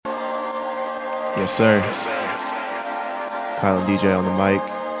Yes, sir. Kyle and DJ on the mic.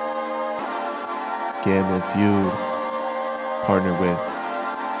 Gambling Feud. Partnered with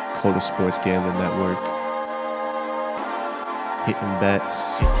Collab Sports Gambling Network. Hitting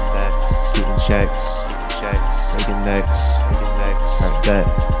bets. Getting checks. Making necks. Alright, bet.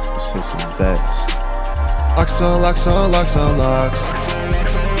 Let's hit some bets. Locks on, locks on, locks on, locks.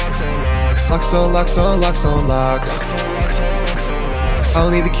 Locks on, locks on, locks on, locks. I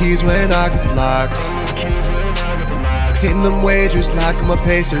don't need the keys when I get the locks. Hitting them wagers like I'm a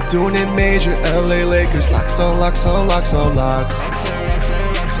pacer, doing it major. LA Lakers, locks on, locks on, locks on, locks.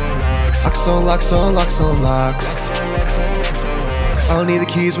 Locks on, locks on, locks on, locks. I don't need the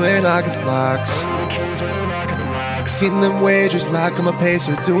keys when I get the locks. Hitting them wagers like I'm a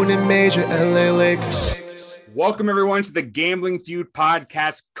pacer, doing it major. LA Lakers. Welcome everyone to the Gambling Feud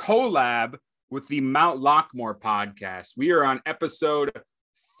podcast collab with the Mount Lockmore podcast. We are on episode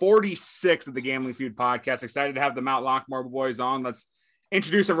 46 of the Gambling Feud podcast. Excited to have the Mount Lockmore Boys on. Let's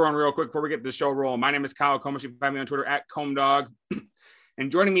introduce everyone real quick before we get the show rolling. My name is Kyle Combs. You can find me on Twitter at CombDog.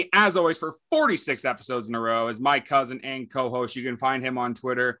 And joining me, as always, for 46 episodes in a row is my cousin and co-host. You can find him on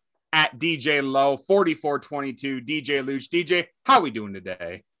Twitter at DJ Low 4422 DJ Luch. DJ, how are we doing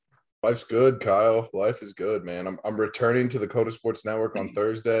today? Life's good, Kyle. Life is good, man. I'm returning to the Collab Sports Network on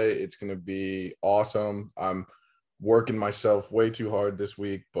Thursday. It's going to be awesome. I'm working myself way too hard this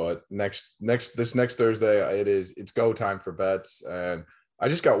week, but this next Thursday, it's go time for bets, and I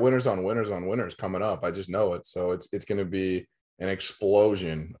just got winners on winners coming up. I just know it. So it's going to be an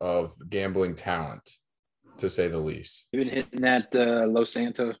explosion of gambling talent, to say the least. You been hitting that Los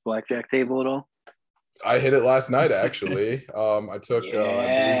Santos blackjack table at all? I hit it last night, actually. I took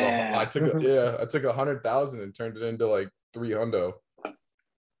 100,000 and turned it into like 300.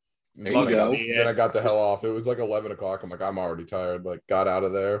 Then I got the hell off. It was like 11 o'clock. I'm like, I'm already tired. Like, got out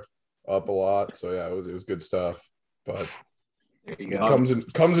of there, up a lot. So yeah, it was good stuff. But there you go.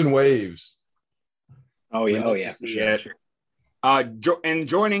 It comes in waves. Oh yeah, for sure. And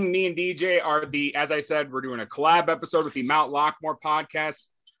joining me and DJ are as I said, we're doing a collab episode with the Mount Lockmore podcast.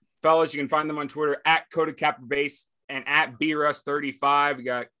 Fellas, you can find them on Twitter at CodaCapperBase and at BRus35. We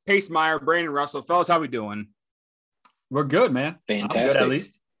got Pace Meyer, Brandon Russell. Fellas, how we doing? We're good, man. Fantastic. I'm good, at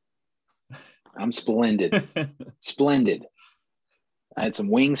least. I'm splendid. Splendid. I had some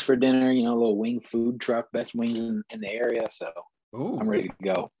wings for dinner, a little wing food truck, best wings in the area. So I'm ready to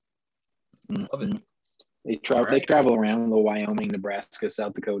go. Love it. They travel around, a little Wyoming, Nebraska,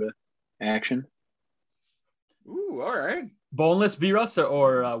 South Dakota action. Ooh, all right. Boneless B-Russ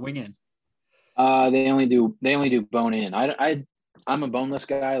or wing in? They only do bone in. I'm a boneless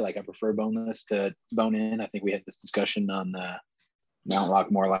guy. Like, I prefer boneless to bone in. I think we had this discussion on Mount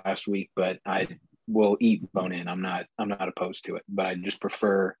Lockmore last week, but I will eat bone in. I'm not opposed to it, but I just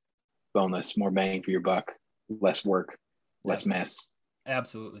prefer boneless. More bang for your buck, less work, less mess.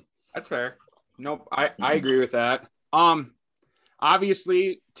 Absolutely. That's fair. Nope, I agree with that.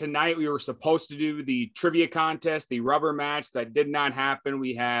 Obviously, tonight we were supposed to do the trivia contest, the rubber match. That did not happen.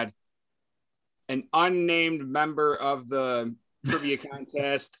 We had an unnamed member of the trivia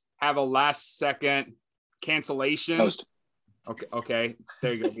contest have a last-second cancellation. Post. Okay.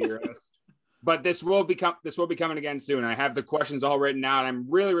 There you go, B-Russ. But this will be coming again soon. I have the questions all written out. I'm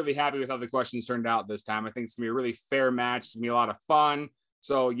really, really happy with how the questions turned out this time. I think it's going to be a really fair match. It's going to be a lot of fun.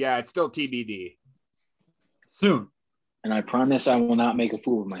 So, yeah, it's still TBD. Soon. And I promise I will not make a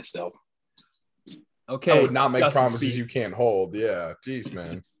fool of myself. Okay. I would not make promises you can't hold. Yeah. Jeez,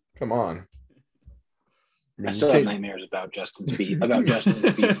 man. Come on. I still have nightmares about Justin Speed. I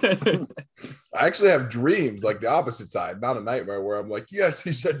actually have dreams, like the opposite side, not a nightmare, where I'm like, yes,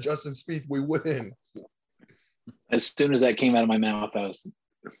 he said Justin Speed, we win. As soon as that came out of my mouth, I was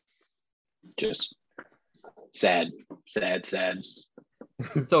just sad.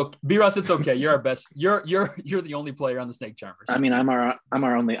 So B-Russ, it's okay. You're our best. You're the only player on the Snake Charmers. I mean, I'm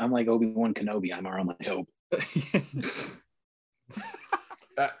like Obi-Wan Kenobi. I'm our only hope.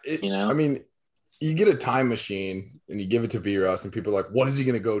 I mean, you get a time machine and you give it to B-Russ, and people are like, what is he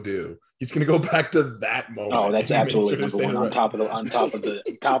going to go do? He's going to go back to that moment. Oh, that's absolutely number one on top of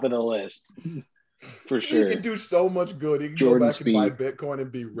the list. For sure. He can do so much good. He can go back and buy Bitcoin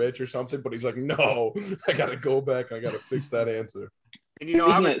and be rich or something, but he's like, no, I got to go back. I got to fix that answer.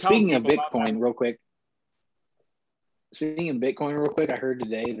 And speaking of Bitcoin, real quick. I heard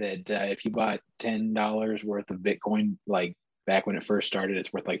today that if you bought $10 worth of Bitcoin, like back when it first started,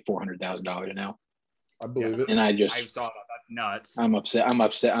 it's worth like $400,000 now. I believe it. And I saw that. That's nuts. I'm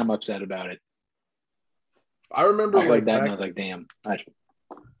upset about it. I remember I heard that and I was like, damn. I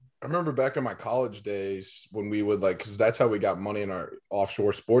remember back in my college days when we would because that's how we got money in our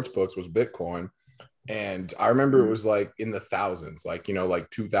offshore sports books was Bitcoin. And I remember it was like in the thousands, like, like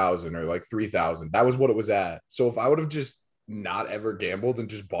 2,000 or like 3,000. That was what it was at. So if I would have just not ever gambled and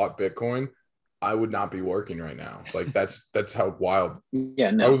just bought Bitcoin, I would not be working right now. Like that's how wild.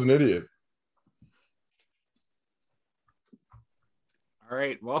 Yeah, no. I was an idiot. All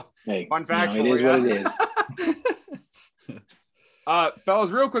right. Well, Hey, fun fact it for is you. what it is.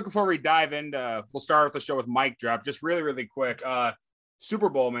 Fellas, real quick before we dive into, we'll start off the show with mic drop. Just really, really quick. Super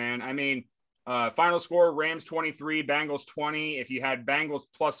Bowl, man. I mean, final score: Rams 23, Bengals 20. If you had Bengals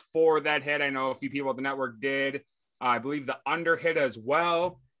 +4, that hit. I know a few people at the network did. I believe the under hit as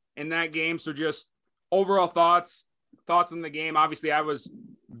well in that game. So just overall thoughts on the game. Obviously, I was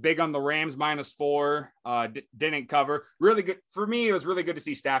big on the Rams -4. Didn't cover. Really good for me. It was really good to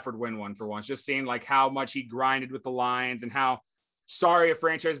see Stafford win one for once. Just seeing like how much he grinded with the Lions and how sorry a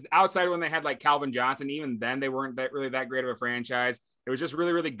franchise outside when they had like Calvin Johnson. Even then, they weren't that great of a franchise. It was just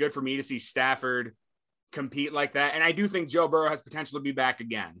really, really good for me to see Stafford compete like that. And I do think Joe Burrow has potential to be back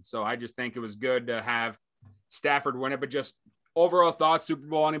again. So I just think it was good to have Stafford win it. But just overall thoughts, Super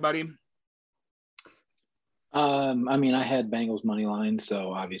Bowl, anybody? I mean, I had Bengals money line,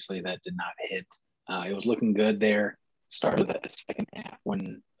 so obviously that did not hit. It was looking good there. Started at the second half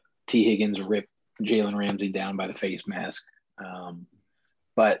when T. Higgins ripped Jalen Ramsey down by the face mask.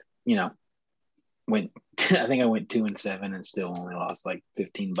 But went. I think I went 2-7 and still only lost like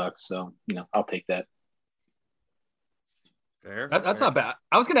 $15. So I'll take that. Fair. That's not bad.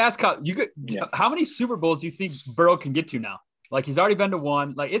 I was going to ask how many Super Bowls do you think Burrow can get to now? Like he's already been to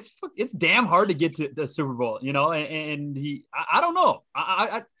one. Like it's damn hard to get to the Super Bowl, and I don't know.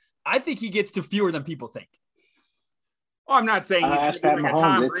 I think he gets to fewer than people think. Oh, I'm not saying he's ask Pat like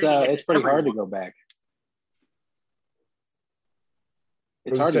Mahomes. It's pretty hard to go back.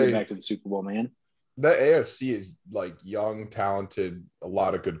 It's hard to get back to the Super Bowl, man. The AFC is like young, talented, a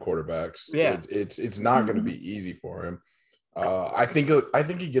lot of good quarterbacks. Yeah, it's not going to be easy for him. I think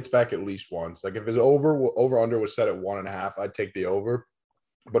he gets back at least once. Like if his over under was set at 1.5, I'd take the over.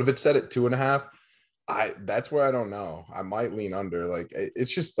 But if it's set at 2.5, that's where I don't know. I might lean under. Like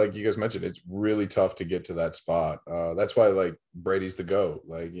it's just like you guys mentioned, it's really tough to get to that spot. That's why like Brady's the GOAT.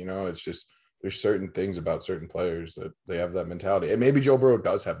 Like it's just there's certain things about certain players that they have that mentality, and maybe Joe Burrow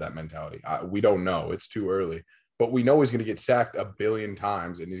does have that mentality. We don't know. It's too early. But we know he's going to get sacked 1 billion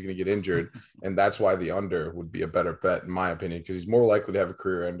times and he's going to get injured. And that's why the under would be a better bet, in my opinion, because he's more likely to have a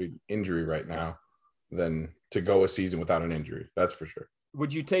career-ending injury right now than to go a season without an injury. That's for sure.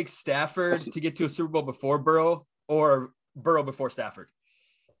 Would you take Stafford to get to a Super Bowl before Burrow or Burrow before Stafford?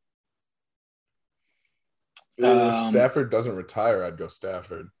 If Stafford doesn't retire, I'd go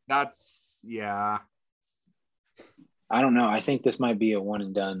Stafford. Yeah. I don't know. I think this might be a one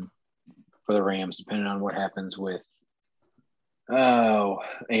and done for the Rams, depending on what happens with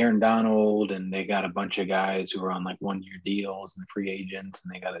Aaron Donald, and they got a bunch of guys who are on like 1-year deals and free agents,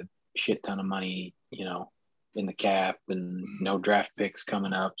 and they got a shit ton of money, in the cap and no draft picks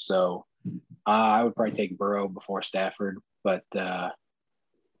coming up. So I would probably take Burrow before Stafford. But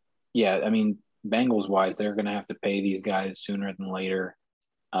yeah, I mean, Bengals wise, they're going to have to pay these guys sooner than later.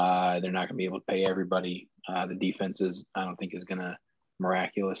 They're not going to be able to pay everybody. The defenses, I don't think, is going to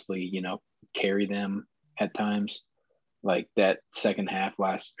miraculously, carry them at times. Like that second half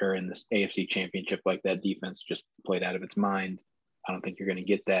in this AFC Championship, like that defense just played out of its mind. I don't think you're going to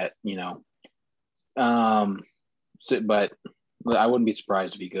get that, but I wouldn't be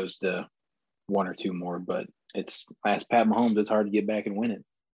surprised if he goes to 1 or 2 more. But as Pat Mahomes, it's hard to get back and win it.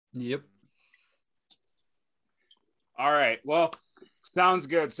 Yep. All right. Well, sounds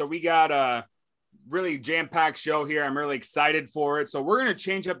good. So we got a really jam-packed show here. I'm really excited for it. So we're going to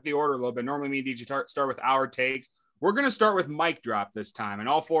change up the order a little bit. Normally me and DJ start with our takes. We're going to start with mic drop this time. And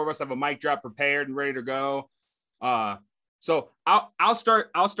all 4 of us have a mic drop prepared and ready to go. So I'll start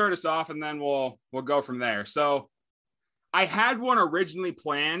us off and then we'll go from there. So I had one originally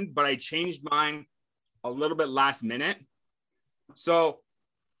planned, but I changed mine a little bit last minute. So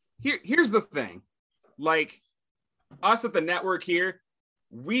here's the thing. Like us at the network here,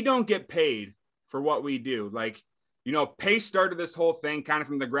 we don't get paid for what we do. Like, Pace started this whole thing kind of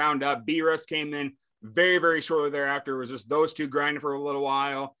from the ground up. B-Russ came in very, very shortly thereafter. It was just those two grinding for a little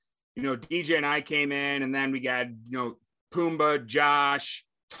while. DJ and I came in, and then we got, Pumbaa, Josh,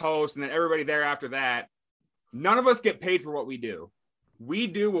 Toast, and then everybody there after that. None of us get paid for what we do. We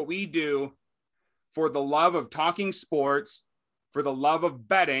do what we do for the love of talking sports, for the love of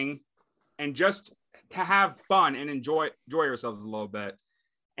betting, and just to have fun and enjoy ourselves a little bit.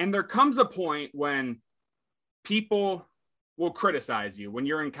 And there comes a point when people will criticize you when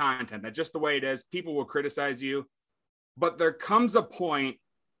you're in content. That's just the way it is. People will criticize you. But there comes a point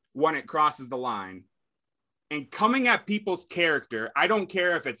when it crosses the line. and coming at people's character. I don't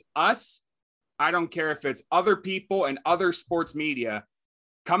care if it's us. I don't care if it's other people and other sports media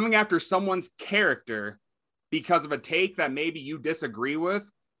coming after someone's character because of a take that maybe you disagree with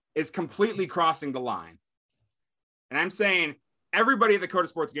is completely crossing the line. And I'm saying everybody at the Coda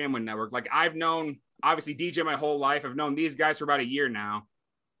Sports Gambling Network, like I've known, obviously DJ my whole life. I've known these guys for about a year now.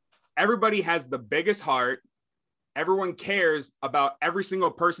 Everybody has the biggest heart. Everyone cares about every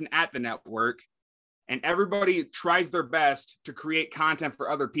single person at the network, and everybody tries their best to create content for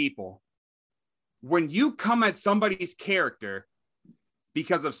other people. When you come at somebody's character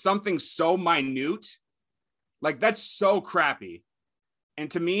because of something so minute, like that's so crappy. And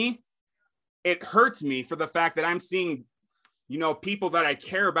to me, it hurts me for the fact that I'm seeing, you know, people that I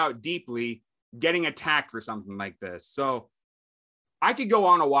care about deeply getting attacked for something like this. So I could go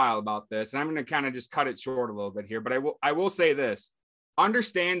on a while about this, and I'm going to kind of just cut it short a little bit here, but I will say this.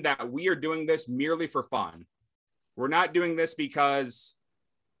 Understand that we are doing this merely for fun. We're not doing this because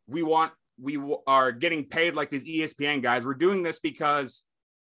we are getting paid like these ESPN guys. We're doing this because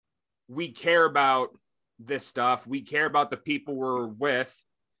we care about this stuff. We care about the people we're with,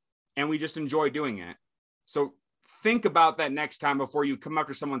 and we just enjoy doing it. So think about that next time before you come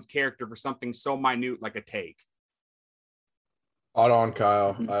after someone's character for something so minute like a take. Spot on,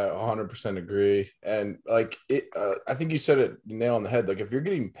 Kyle. I 100% agree. And like I think you said it nail on the head. Like if you're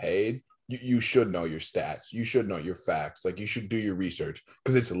getting paid, you should know your stats. You should know your facts. Like you should do your research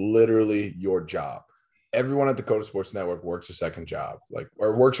because it's literally your job. Everyone at the Coda Sports Network works a second job, like,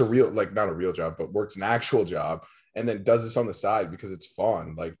 or works a real, like not a real job, but works an actual job, and then does this on the side because it's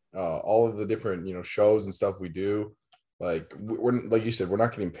fun. Like all of the different, you know, shows and stuff we do. Like we're, like you said, we're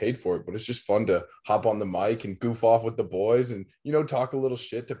not getting paid for it, but it's just fun to hop on the mic and goof off with the boys and, you know, talk a little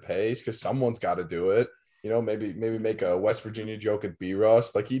shit to Pace because someone's got to do it. You know, maybe make a West Virginia joke at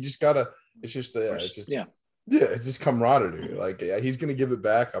B-Russ. Like you just gotta. It's just it's just camaraderie. Like he's gonna give it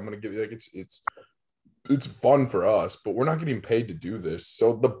back. I'm gonna give you like it's fun for us, but we're not getting paid to do this.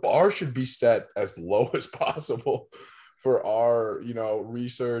 So the bar should be set as low as possible for our, you know,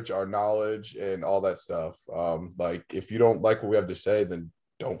 research, our knowledge, and all that stuff. Like if you don't like what we have to say, then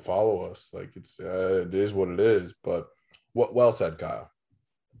don't follow us. Like it is what it is. But well said, Kyle.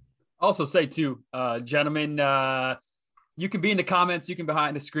 Also say too, gentlemen, you can be in the comments, you can be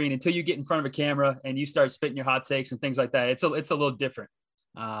behind the screen until you get in front of a camera and you start spitting your hot takes and things like that. It's a little different.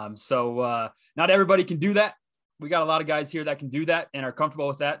 So not everybody can do that. We got a lot of guys here that can do that and are comfortable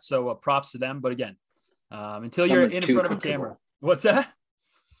with that. So props to them. But again, until you're in front of a camera, what's that?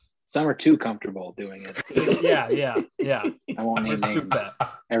 Some are too comfortable doing it. Yeah. I won't name names.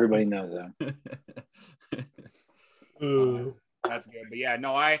 Everybody knows that. That's good. But yeah,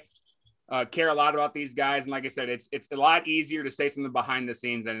 no, I care a lot about these guys. And like I said, it's a lot easier to say something behind the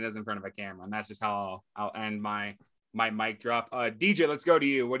scenes than it is in front of a camera. And that's just how I'll end my mic drop. DJ, let's go to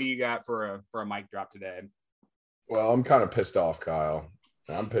you. What do you got for a mic drop today? Well, I'm kind of pissed off, Kyle.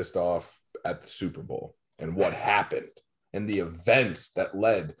 I'm pissed off at the Super Bowl and what happened and the events that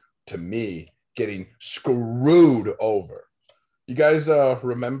led to me getting screwed over. You guys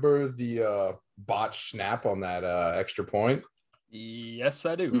remember the botched snap on that extra point? Yes,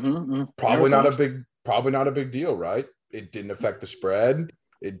 I do. Mm-hmm. Probably not a big deal, right? It didn't affect the spread.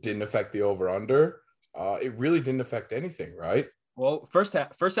 It didn't affect the over/under. It really didn't affect anything, right? Well, first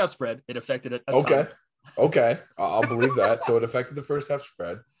half spread, it affected it. Okay. I'll believe that. So it affected the first half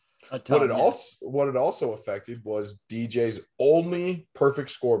spread. What it also affected was DJ's only perfect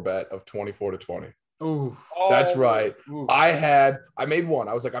score bet of 24-20. Ooh. That's right. Ooh. I made one.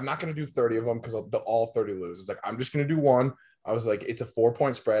 I was like, I'm not going to do 30 of them because all 30 lose. It's like, I'm just going to do one. I was like, it's a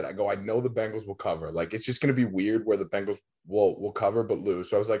 4-point spread. I know the Bengals will cover. Like, it's just going to be weird where the Bengals will cover but lose.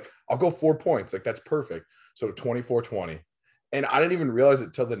 So I was like, I'll go 4 points. Like, that's perfect. So 24-20. And I didn't even realize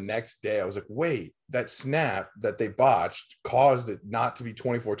it till the next day. I was like, wait, that snap that they botched caused it not to be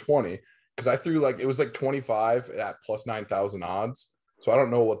 24-20 because I threw it was like 25 at plus 9,000 odds. So I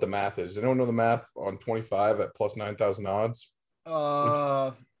don't know what the math is. Anyone know the math on 25 at plus 9,000 odds?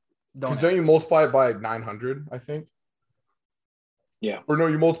 Because don't you multiply it by 900, I think? Yeah. Or no,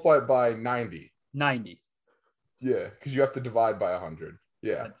 you multiply it by 90. 90. Yeah, because you have to divide by 100.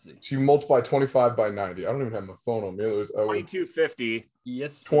 Yeah. Let's see. So you multiply 25 by 90. I don't even have my phone on me. It was 2250.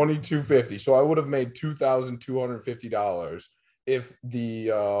 Yes. 2250. So I would have made $2,250 if the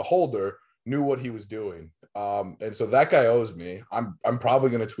holder knew what he was doing. And so that guy owes me. I'm probably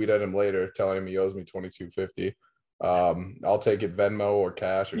going to tweet at him later telling him he owes me $22.50. I'll take it Venmo or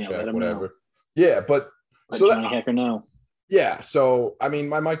cash or check, whatever. Know. Yeah, but so Johnny Hacker know. Yeah, so I mean,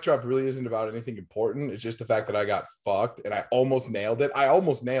 my mic drop really isn't about anything important. It's just the fact that I got fucked and I almost nailed it. I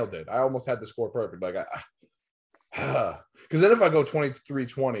almost had the score perfect. Like Because then if I go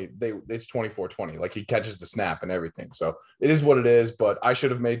 23-20, it's 24-20. Like he catches the snap and everything. So it is what it is. But I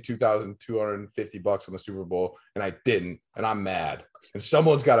should have made $2,250 on the Super Bowl, and I didn't. And I'm mad. And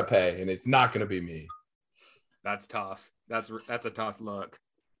someone's got to pay, and it's not going to be me. That's tough. That's a tough look.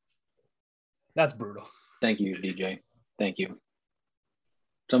 That's brutal. Thank you, DJ. Thank you.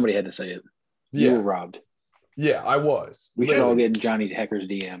 Somebody had to say it. Yeah. You were robbed. Yeah, I was. We should all get in Johnny Hecker's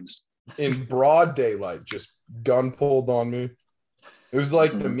DMs. In broad daylight, just gun pulled on me. It was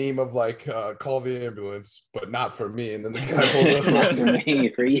like the meme of like, call the ambulance, but not for me. And then the guy pulled up. Not for me,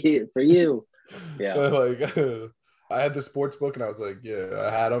 for you. Yeah. Like, I had the sports book and I was like, yeah,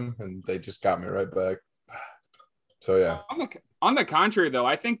 I had them and they just got me right back. So, yeah. On the contrary, though,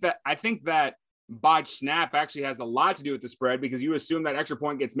 I think that botch snap actually has a lot to do with the spread because you assume that extra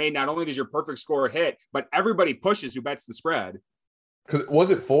point gets made. Not only does your perfect score hit, but everybody pushes who bets the spread. Because was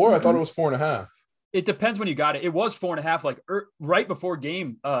it 4? I thought it was 4.5. It depends when you got it. It was 4.5, like right before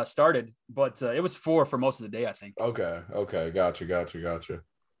game started, but it was 4 for most of the day, I think. Okay. Gotcha.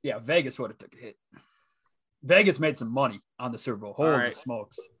 Yeah, Vegas would have took a hit. Vegas made some money on the Super Bowl. Holy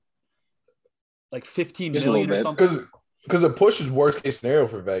smokes. Like 15 million or something. Because a push is worst case scenario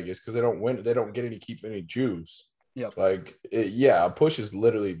for Vegas because they don't win. They don't get keep any juice. Yep. Like, a push is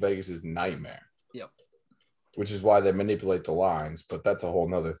literally Vegas's nightmare. Yep. Which is why they manipulate the lines, but that's a whole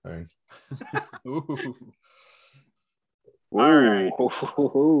nother thing. Ooh. All right.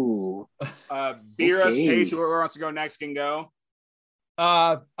 B-Russ, Okay. Pace, whoever wants to go next can go.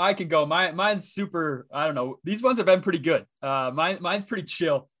 I can go. Mine's super. I don't know. These ones have been pretty good. Mine's pretty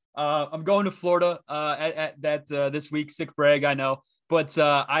chill. I'm going to Florida at that this week. Sick brag, I know. But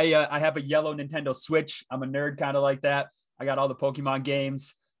I have a yellow Nintendo Switch. I'm a nerd kind of like that. I got all the Pokemon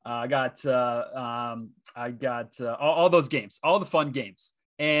games. I got all those games, all the fun games.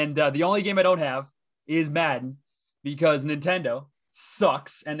 And the only game I don't have is Madden because Nintendo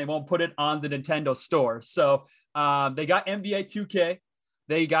sucks and they won't put it on the Nintendo store. So they got NBA 2K.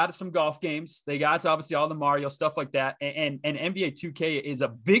 They got some golf games. They got obviously all the Mario stuff like that. And NBA 2K is a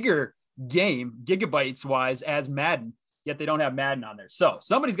bigger game, gigabytes wise, as Madden, yet they don't have Madden on there. So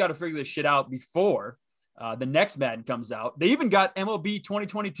somebody's got to figure this shit out before the next Madden comes out. They even got MLB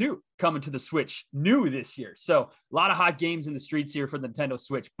 2022 coming to the Switch new this year. So a lot of hot games in the streets here for the Nintendo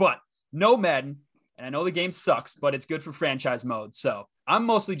Switch, but no Madden. And I know the game sucks, but it's good for franchise mode. So I'm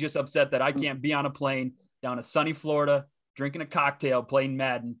mostly just upset that I can't be on a plane down to sunny Florida, drinking a cocktail, playing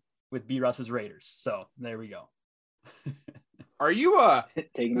Madden with B-Russ's Raiders. So there we go. Are you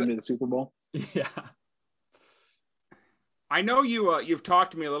taking them to the Super Bowl? Yeah. I know you've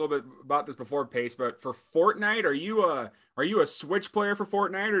talked to me a little bit about this before, Pace, but for Fortnite, are you a Switch player for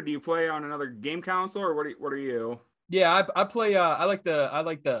Fortnite, or do you play on another game console, or what are you? Yeah, I play. I like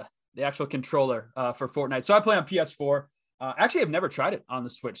the actual controller for Fortnite. So I play on PS4. Actually, I've never tried it on the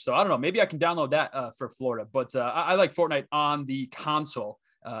Switch, so I don't know. Maybe I can download that for Florida. But I like Fortnite on the console,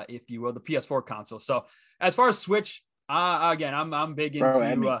 if you will, the PS4 console. So as far as Switch, again, I'm big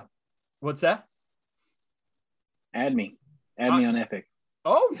into. What's that? Add me on Epic.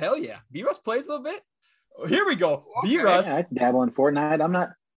 Oh hell yeah! B-Russ plays a little bit. Here we go. Okay. B-Russ. Yeah, I dabble in Fortnite. I'm not.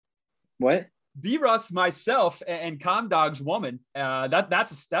 What? B-Russ, myself, and Comdog's woman.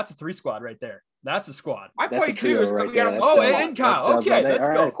 That's a 3 squad right there. That's a squad. I That's play a trio too. So right we gotta- there. and Kyle. Okay, let's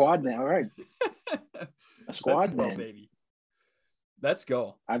all go. right, quad then. All right, a squad Let's go, then. baby. Let's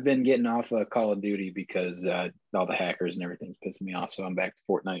go. I've been getting off of Call of Duty because all the hackers and everything's pissing me off. So I'm back to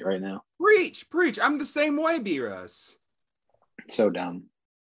Fortnite right now. Preach. I'm the same way, B-Russ. It's so dumb,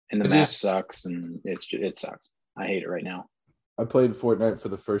 and the It map is- sucks, and it sucks. I hate it right now. I played Fortnite for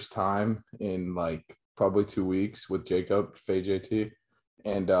the first time in like probably 2 weeks with Jacob, FayJT,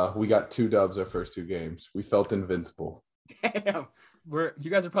 and we got 2 dubs our first 2 games. We felt invincible. Damn.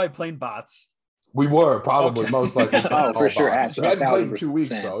 You guys are probably playing bots. We were probably Okay. most likely. Oh, for all sure. bots. I hadn't played in 2 weeks,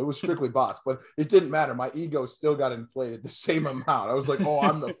 1000%. bro. It was strictly bots, but it didn't matter. My ego still got inflated the same amount. I was like, oh,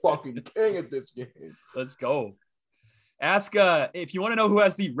 I'm the fucking king at this game. Let's go. Ask if you want to know who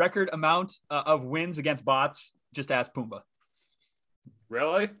has the record amount of wins against bots. Just ask Pumbaa.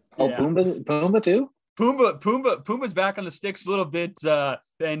 Really? Oh, Yeah. Pumbaa too? Pumbaa's back on the sticks a little bit,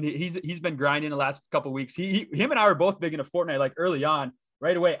 and he's been grinding the last couple of weeks. Him and I were both big into Fortnite like early on,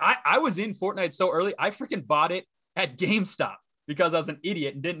 right away. I was in Fortnite so early, I freaking bought it at GameStop because I was an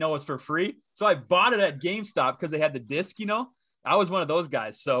idiot and didn't know it was for free. So I bought it at GameStop because they had the disc, I was one of those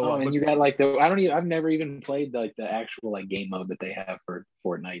guys. So And you got like I've never even played like the actual like game mode that they have for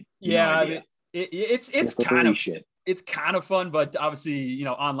Fortnite. yeah, No idea. it's the kind free of shit. it's kind of fun, but obviously,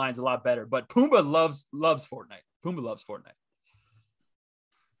 online's a lot better. But Pumbaa loves Fortnite. Pumbaa loves Fortnite.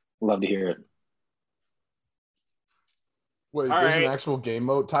 Love to hear it. Wait, All there's an right. actual game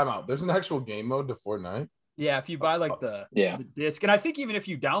mode. Time out. There's an actual game mode to Fortnite. Yeah, if you buy like the disc, and I think even if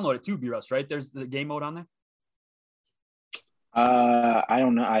you download it too, B-Russ, right? There's the game mode on there. I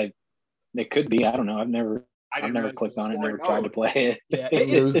don't know. It could be. I don't know. I've never realize clicked it was on it. Never Fortnite. tried to play it. Yeah,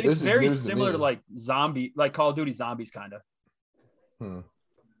 This it's is very news to similar me. to like Call of Duty Zombies, kind of.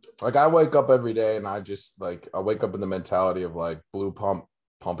 Like I wake up every day and I wake up in the mentality of like blue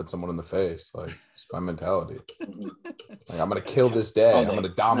pumping someone in the face. Like it's my mentality. Like I'm gonna kill this day. I'm gonna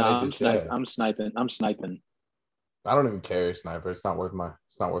dominate this day. I'm sniping. I don't even carry a sniper. It's not worth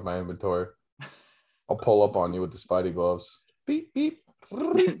my inventory. I'll pull up on you with the Spidey gloves. Beep beep.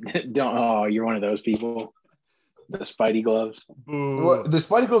 You're one of those people. The Spidey gloves. Well, the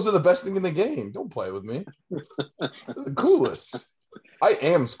Spidey gloves are the best thing in the game. Don't play with me. They're the coolest. I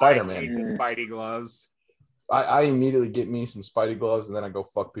am Spider-Man. I hate the Spidey gloves. I immediately get me some Spidey gloves and then I go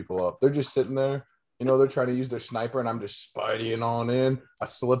fuck people up. They're just sitting there. You know, they're trying to use their sniper and I'm just Spideying on in. I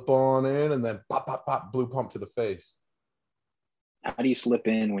slip on in and then pop, pop, pop, blue pump to the face. How do you slip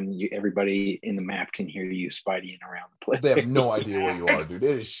in when everybody in the map can hear you Spideying around the place? They have no idea where you are, dude.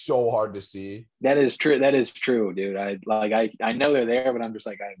 It is so hard to see. That is true, dude. I know they're there, but I'm just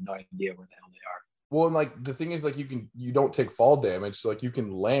like, I have no idea where the hell they are. Well, and like the thing is, like you don't take fall damage, so like you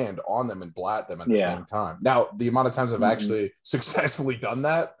can land on them and blat them at the same time. Now, the amount of times I've actually successfully done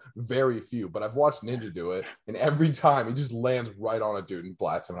that, very few. But I've watched Ninja do it, and every time he just lands right on a dude and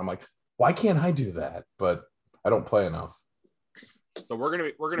blats him. And I'm like, why can't I do that? But I don't play enough. So we're gonna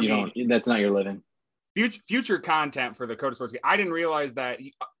be. That's not your living. Future content for the Coda Sports game. I didn't realize that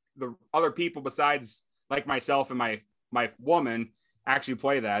the other people besides like myself and my woman actually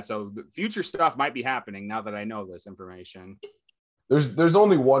play that. So the future stuff might be happening now that I know this information. There's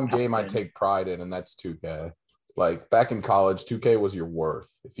only one game I take pride in, and that's 2K. Like back in college, 2K was your worth.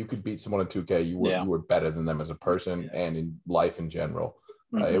 If you could beat someone in 2K, you were better than them as a person and in life in general.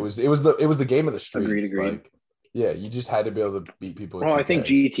 It was the game of the streets. Agreed. Like, yeah, you just had to be able to beat people. Well, I think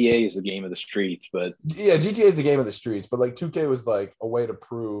GTA is the game of the streets, but yeah, GTA is the game of the streets. But like 2K was like a way to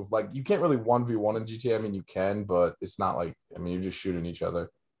prove like you can't really 1v1 in GTA. I mean, you can, but it's not like you're just shooting each other.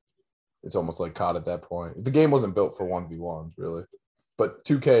 It's almost like COD at that point. The game wasn't built for 1v1s really, but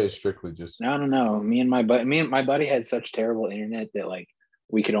 2K is strictly just. I don't know. Me and my buddy had such terrible internet that like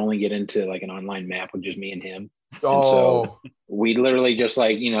we could only get into like an online map with just me and him. Oh, and so we literally just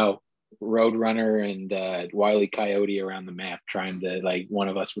like Roadrunner and Wile E. Coyote around the map, trying to like one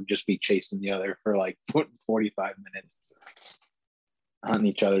of us would just be chasing the other for like 45 minutes, hunting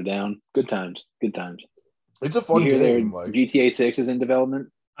each other down. Good times. It's a fun game. Like GTA 6 is in development.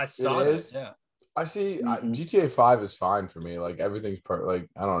 I saw it. Yeah. I see. GTA 5 is fine for me. Like everything's like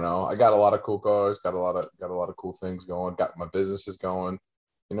I don't know. I got a lot of cool cars. Got a lot of cool things going. Got my businesses going.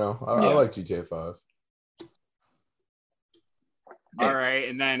 I like GTA 5. All right,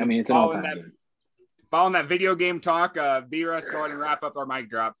 and then it's an all-time game. Following that video game talk, B-Russ, go ahead and wrap up our mic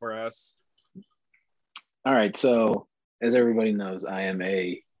drop for us. All right, so as everybody knows, I am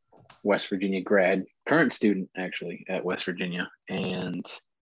a West Virginia grad, current student actually at West Virginia, and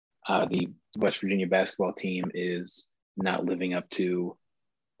the West Virginia basketball team is not living up to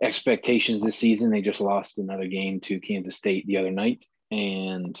expectations this season. They just lost another game to Kansas State the other night,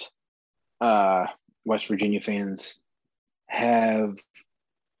 and West Virginia fans have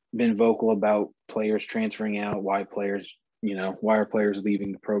been vocal about players transferring out, why are players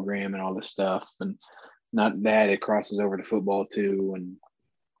leaving the program and all this stuff. And not that it crosses over to football too. And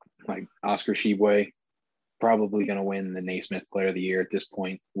like Oscar Tshiebwe, probably going to win the Naismith Player of the Year at this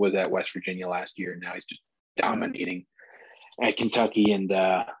point, was at West Virginia last year. Now he's just dominating at Kentucky, and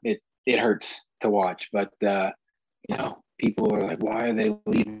it hurts to watch. But people are like, why are they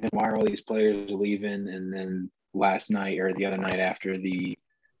leaving? Why are all these players leaving? And then last night or the other night after the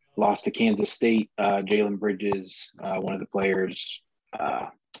loss to Kansas State, Jalen Bridges, one of the players,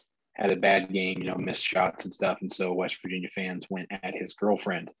 had a bad game, missed shots and stuff. And so West Virginia fans went at his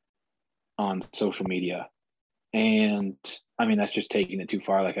girlfriend on social media. And I mean, that's just taking it too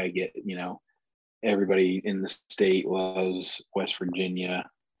far. Like I get, everybody in the state loves West Virginia.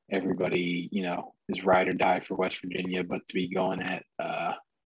 Everybody, is ride or die for West Virginia, but to be going at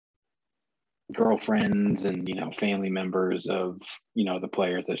girlfriends and family members of the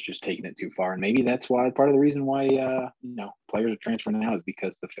players, that's just taking it too far. And maybe that's why part of the reason why players are transferring now is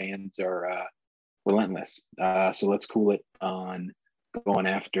because the fans are relentless. So let's cool it on going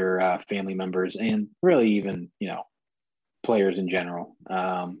after family members and really even players in general.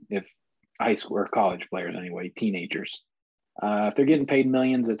 If high school or college players anyway, teenagers, if they're getting paid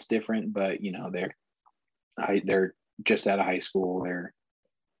millions, it's different. But they're just out of high school. They're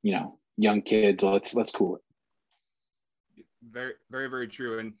young kids. Let's cool it. Very, very, very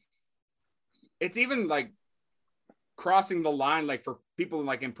true. And it's even like crossing the line, like for people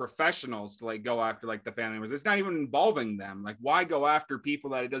like in professionals to like go after like the family members. It's not even involving them. Like, why go after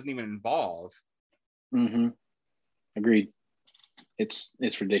people that it doesn't even involve? Mm-hmm. Agreed. It's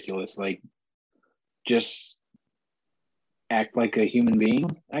ridiculous. Like, just act like a human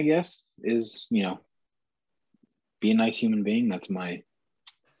being, I guess, is, you know, be a nice human being. That's my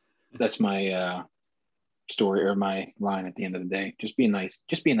story, or my line at the end of the day. Just be a nice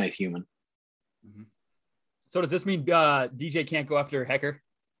human. Mm-hmm. So does this mean DJ can't go after Hecker?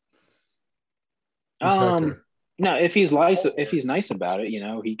 Hecker? No, if he's nice about it, you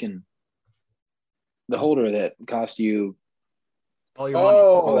know, he can. The holder that cost you all your money.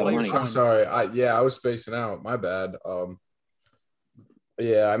 All that money. I'm sorry. I was spacing out. My bad.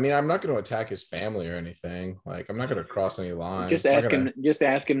 Yeah, I mean, I'm not going to attack his family or anything. Like, I'm not going to cross any lines. Just ask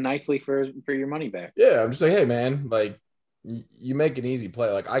him nicely for your money back. Yeah, I'm just like, hey, man, like, you make an easy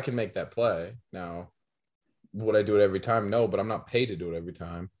play. Like, I can make that play. Now, would I do it every time? No, but I'm not paid to do it every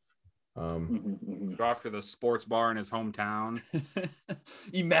time. Go after the sports bar in his hometown.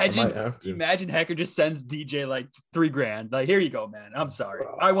 Imagine Hecker just sends DJ like $3,000. Like, here you go, man. I'm sorry.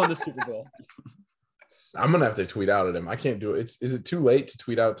 I won the Super Bowl. I'm gonna have to tweet out at him. I can't do it. Is it too late to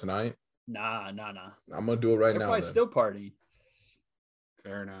tweet out tonight? Nah. I'm gonna do it right now. Probably still party.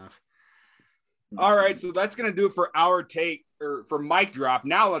 Fair enough. All right, so that's gonna do it for our take, or for mic drop.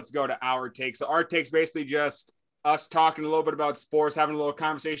 Now let's go to our take. So our take's basically just us talking a little bit about sports, having a little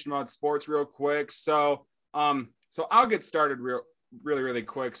conversation about sports real quick. So I'll get started really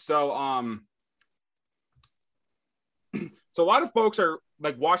quick. So so a lot of folks are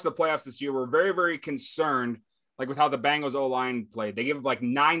like watching the playoffs this year. We're very, very concerned like with how the Bengals O-line played. They gave up like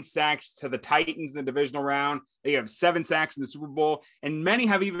 9 sacks to the Titans in the divisional round. They have 7 sacks in the Super Bowl. And many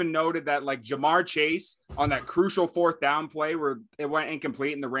have even noted that like Jamar Chase on that crucial 4th down play where it went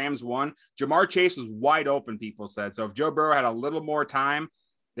incomplete and the Rams won, Jamar Chase was wide open, people said. So if Joe Burrow had a little more time,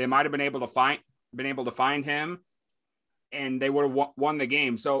 they might have been able to find him, and they would have won the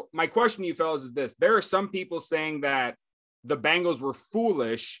game. So my question to you fellas is this. There are some people saying that the Bengals were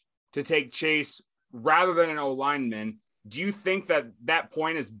foolish to take Chase rather than an O-lineman. Do you think that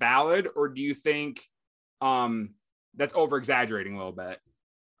point is valid, or do you think that's over-exaggerating a little bit?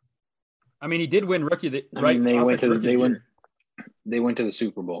 I mean, he did win rookie of the right. They went to the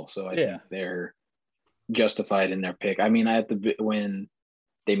Super Bowl, so I think they're justified in their pick. I mean, when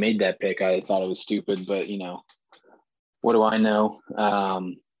they made that pick, I thought it was stupid, but you know, what do I know?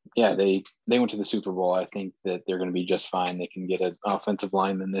 They went to the Super Bowl. I think that they're going to be just fine. They can get an offensive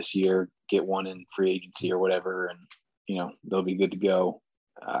lineman this year, get one in free agency or whatever, and you know, they'll be good to go.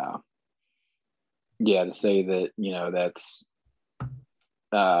 To say that, you know, that's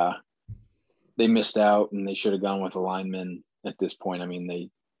they missed out and they should have gone with a lineman at this point. I mean, they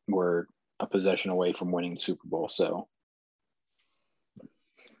were a possession away from winning the Super Bowl. So,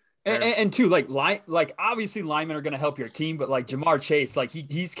 and too, like obviously linemen are going to help your team, but like Jamar Chase, like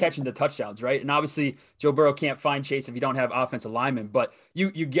he's catching the touchdowns, right? And obviously Joe Burrow can't find Chase if you don't have offensive linemen, but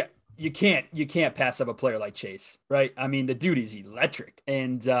you can't pass up a player like Chase, right? I mean, the dude is electric.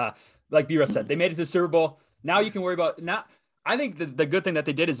 And like B-Russ said, they made it to the Super Bowl. Now you can worry about I think the good thing that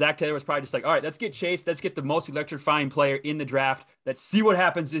they did is Zach Taylor was probably just like, all right, let's get Chase. Let's get the most electrifying player in the draft. Let's see what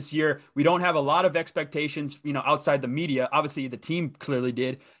happens this year. We don't have a lot of expectations, you know, outside the media. Obviously, the team clearly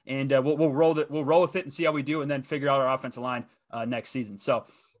did. And we'll roll with it and see how we do, and then figure out our offensive line next season. So,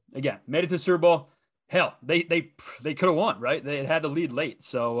 again, made it to the Super Bowl. Hell, they could have won, right? They had the lead late.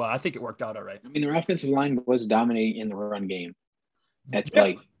 So, I think it worked out all right. I mean, their offensive line was dominating in the run game.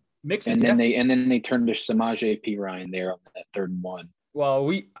 Mixing, and then they turned to Samaje P. Ryan there on that 3rd and 1.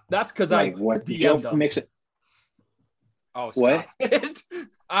 Well, that's because Joe Mixon. Oh, what?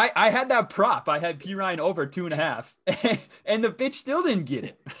 I had that prop. I had P. Ryan over 2.5, and the bitch still didn't get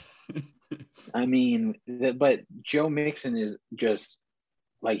it. I mean, but Joe Mixon is just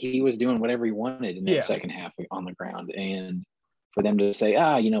like, he was doing whatever he wanted in that second half on the ground, and for them to say,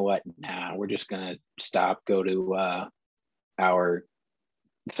 you know what? Nah, we're just gonna go to our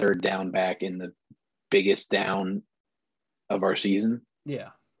 3rd down back in the biggest down of our season. Yeah.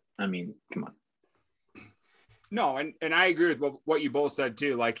 I mean, come on. No, and I agree with what you both said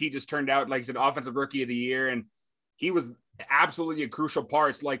too. Like, he just turned out, like I said, offensive rookie of the year, and he was absolutely a crucial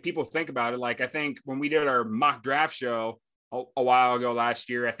part. So, like, people think about it. Like, I think when we did our mock draft show a while ago last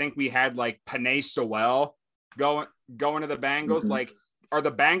year, I think we had like Penei Sewell going to the Bengals. Mm-hmm. Like, are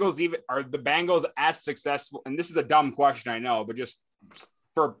the Bengals as successful? And this is a dumb question, I know, but just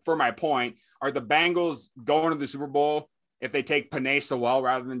for my point, are the Bengals going to the Super Bowl if they take Penei Sewell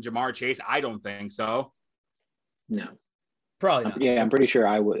rather than Jamar Chase? I don't think so. No. Probably not. Yeah, I'm pretty sure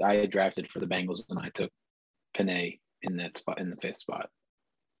I had drafted for the Bengals and I took Panay in that spot, in the 5th spot.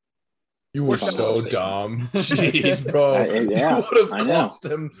 You were If I'm not so mistaken. dumb. Jeez, bro. Yeah, you would I have know. cost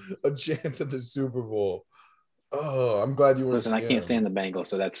them a chance at the Super Bowl. Oh, I'm glad you weren't. Listen, I can't stand the Bengals,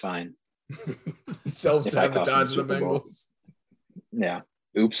 so that's fine. Self-sabotage the Super Bowl. Bengals. Yeah.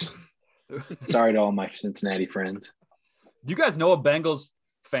 Oops. Sorry to all my Cincinnati friends. Do you guys know a Bengals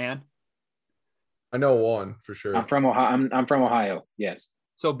fan? I know one for sure. I'm from Ohio. I'm from Ohio. Yes.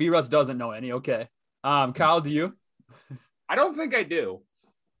 So B Russ doesn't know any. Okay. Kyle, do you? I don't think I do.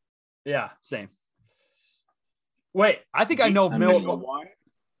 Yeah, same. Wait, I think I know Mill.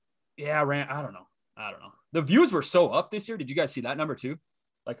 Yeah, I don't know. The views were so up this year. Did you guys see that number too?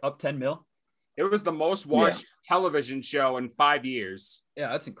 Like up 10 mil? It was the most watched television show in 5 years. Yeah,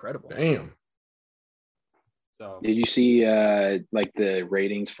 that's incredible. Damn. So Did you see like the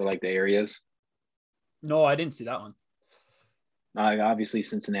ratings for like the areas? No, I didn't see that one. Obviously,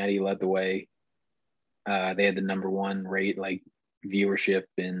 Cincinnati led the way. They had the number 1 rate like viewership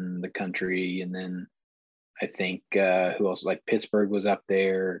in the country, and then I think who else? Like Pittsburgh was up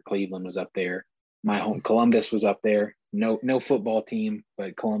there, Cleveland was up there. My home Columbus was up there. No football team,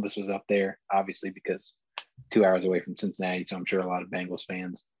 but Columbus was up there, obviously because 2 hours away from Cincinnati. So I'm sure a lot of Bengals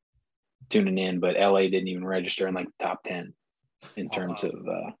fans tuning in, but LA didn't even register in like the top 10 in terms of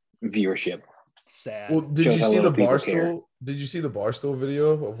viewership. Sad. Well, did you see the Barstool? Did you see the Barstool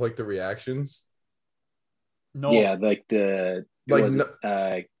video of like the reactions? No. Yeah, like the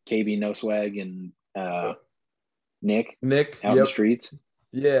like KB No Swag and Nick out in yep. the streets.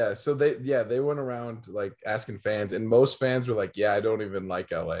 Yeah, so they went around like asking fans, and most fans were like, "Yeah, I don't even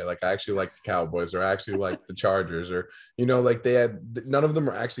like LA. Like, I actually like the Cowboys, or I actually like the Chargers, or like they had none of them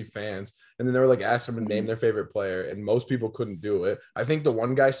are actually fans." And then they were like asking them to name their favorite player, and most people couldn't do it. I think the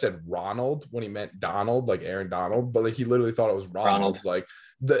one guy said Ronald when he meant Donald, like Aaron Donald, but like he literally thought it was Ronald. Like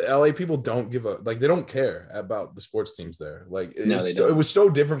the LA people don't give a like they don't care about the sports teams there. Like it was so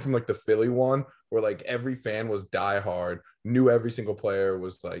different from like the Philly one where like every fan was diehard, knew every single player,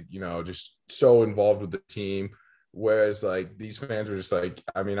 was like, just so involved with the team. Whereas like these fans were just like,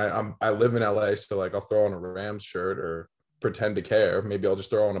 I mean, I live in LA, so like I'll throw on a Rams shirt or pretend to care. Maybe I'll just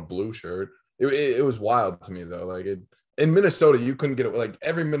throw on a blue shirt. It was wild to me though. Like in Minnesota, you couldn't get it. Like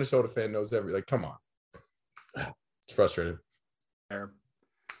every Minnesota fan knows like, come on. It's frustrating.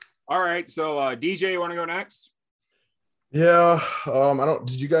 All right. So DJ, you want to go next? Yeah.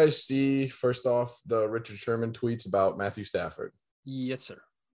 Did you guys see first off the Richard Sherman tweets about Matthew Stafford? Yes, sir.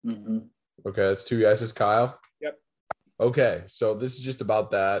 Mm-hmm. Okay. That's 2 guys. Is Kyle? Yep. Okay. So this is just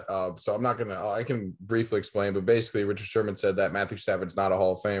about that. So I can briefly explain, but basically Richard Sherman said that Matthew Stafford's not a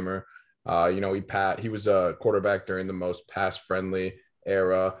Hall of Famer. He was a quarterback during the most pass-friendly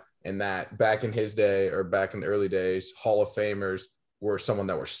era, and that back in his day or back in the early days, Hall of Famers were someone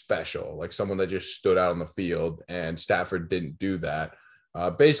that were special, like someone that just stood out on the field, and Stafford didn't do that.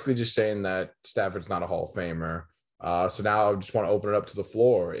 Basically just saying that Stafford's not a Hall of Famer. So now I just want to open it up to the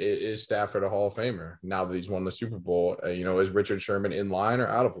floor. Is Stafford a Hall of Famer now that he's won the Super Bowl? Is Richard Sherman in line or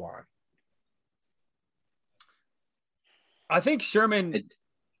out of line? I think Sherman.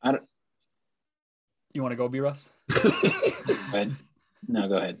 You want to go, B. Russ? No,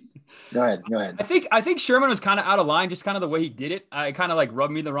 go ahead. Go ahead. I think Sherman was kind of out of line, just kind of the way he did it. I kind of like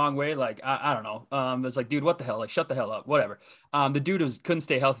rubbed me the wrong way. Like, I don't know. It's like, dude, what the hell? Like, shut the hell up. Whatever. The dude couldn't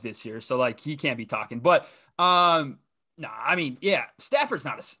stay healthy this year. So like, he can't be talking, but, no, I mean, yeah, Stafford's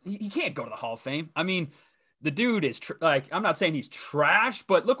he can't go to the Hall of Fame. I mean, the dude is I'm not saying he's trash,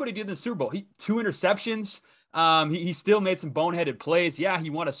 but look what he did in the Super Bowl. 2 interceptions. He still made some boneheaded plays. Yeah. He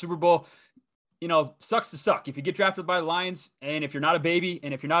won a Super Bowl. Sucks to suck. If you get drafted by the Lions, and if you're not a baby,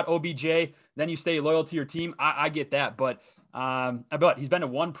 and if you're not OBJ, then you stay loyal to your team. I get that, but he's been to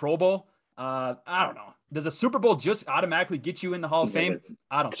 1 Pro Bowl. I don't know. Does a Super Bowl just automatically get you in the Hall of Fame?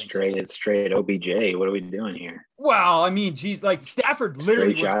 I don't think so. It's straight OBJ. What are we doing here? Well, I mean, geez, like Stafford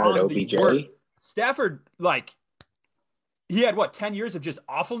literally was on OBJ. Stafford, like, he had 10 years of just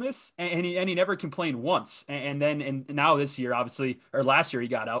awfulness, and he never complained once. And now this year, obviously, or last year he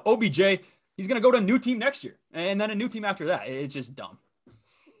got out. OBJ. He's going to go to a new team next year, and then a new team after that. It's just dumb.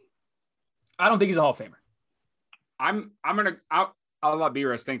 I don't think he's a Hall of Famer. I'll let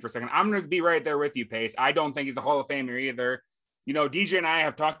B-Russ think for a second. I'm going to be right there with you, Pace. I don't think he's a Hall of Famer either. DJ and I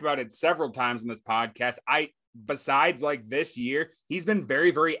have talked about it several times in this podcast. Besides like this year, he's been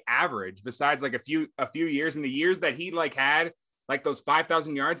very, very average. Besides like a few years, in the years that he like had like those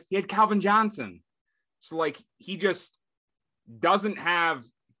 5,000 yards, he had Calvin Johnson. So like he just doesn't have.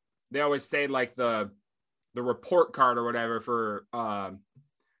 They always say like the report card or whatever for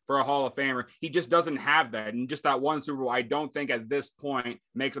for a Hall of Famer. He just doesn't have that. And just that one Super Bowl, I don't think at this point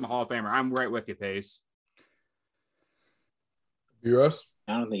makes him a Hall of Famer. I'm right with you, Pace. You, Russ?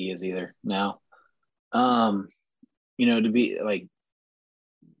 I don't think he is either. No. To be like,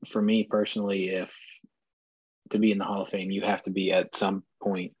 for me personally, if to be in the Hall of Fame, you have to be at some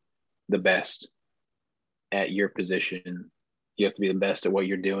point the best at your position. You have to be the best at what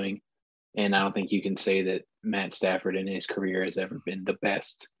you're doing. And I don't think you can say that Matt Stafford in his career has ever been the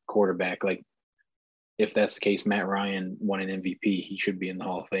best quarterback. Like, if that's the case, Matt Ryan won an MVP. He should be in the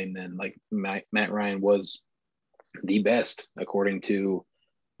Hall of Fame then. Like, Matt Ryan was the best, according to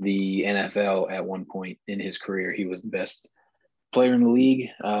the NFL at one point in his career. He was the best player in the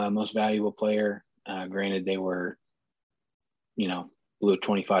league, most valuable player. Granted, they were, blew a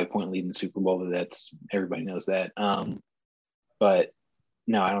 25-point lead in the Super Bowl, but that's everybody knows that. But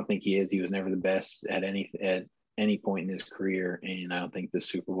no, I don't think he is. He was never the best at any point in his career, and I don't think the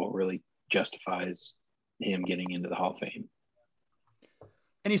Super Bowl really justifies him getting into the Hall of Fame.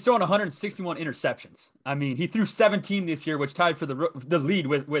 And he's throwing 161 interceptions. I mean, he threw 17 this year, which tied for the lead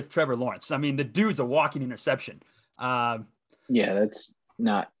with Trevor Lawrence. I mean, the dude's a walking interception. That's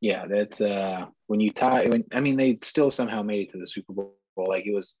when you tie. They still somehow made it to the Super Bowl. Like,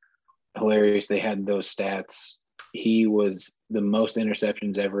 it was hilarious. They had those stats. He was the most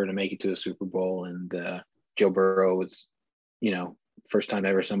interceptions ever to make it to a Super Bowl, and Joe Burrow was, first time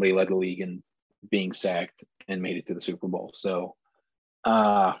ever somebody led the league in being sacked and made it to the Super Bowl. So.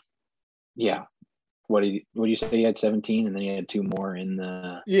 What did you say? He had 17, and then he had 2 more in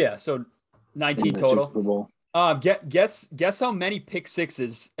the so 19 total. Super Bowl. Guess how many pick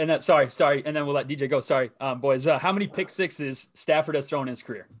sixes? And that sorry, and then we'll let DJ go. Sorry, boys. How many pick sixes Stafford has thrown in his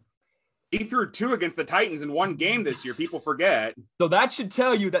career? He threw 2 against the Titans in one game this year. People forget. So that should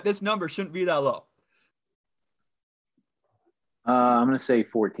tell you that this number shouldn't be that low. I'm gonna say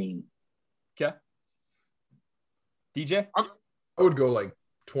 14. Okay. DJ. I would go like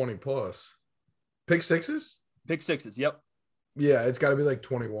 20 plus. Pick sixes? Pick sixes, yep. Yeah, it's got to be like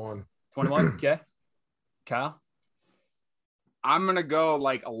 21. 21, okay. Kyle? I'm going to go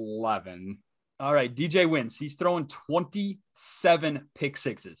like 11. All right, DJ wins. He's throwing 27 pick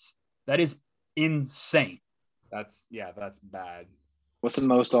sixes. That is insane. That's bad. What's the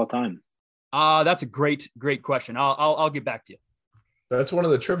most all time? That's a great question. I'll get back to you. That's one of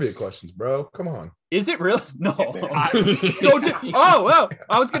the trivia questions, bro. Come on. Is it really? No. Well,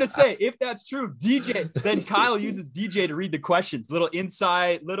 I was going to say, if that's true, DJ, then Kyle uses DJ to read the questions. Little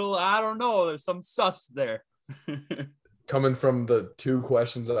insight, I don't know. There's some sus there. Coming from the 2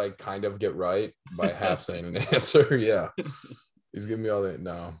 questions that I kind of get right by half saying an answer. Yeah. He's giving me all that.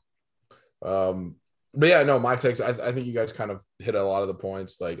 No. But yeah, no, my takes, I think you guys kind of hit a lot of the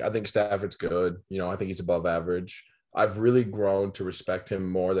points. Like, I think Stafford's good. I think he's above average. I've really grown to respect him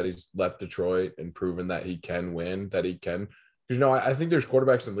more that he's left Detroit and proven that he can win, that he can. Because, I think there's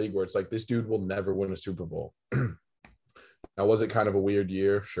quarterbacks in the league where it's like, this dude will never win a Super Bowl. Now, was it kind of a weird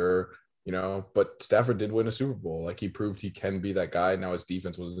year? Sure. But Stafford did win a Super Bowl. Like, he proved he can be that guy. Now his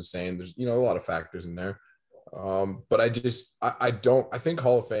defense was insane. There's, a lot of factors in there. But I think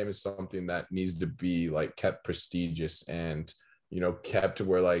Hall of Fame is something that needs to be like kept prestigious and, kept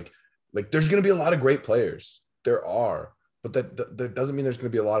where like there's going to be a lot of great players. There are, but that doesn't mean there's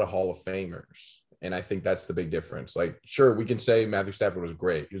going to be a lot of Hall of Famers. And I think that's the big difference. Like, sure, we can say Matthew Stafford was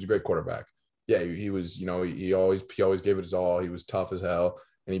great. He was a great quarterback. Yeah, he was, he always gave it his all. He was tough as hell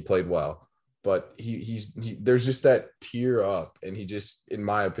and he played well. But there's just that tier up, and he just, in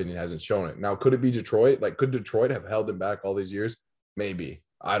my opinion, hasn't shown it. Now, could it be Detroit? Like, could Detroit have held him back all these years? Maybe.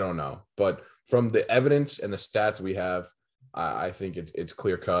 I don't know. But from the evidence and the stats we have, I think it's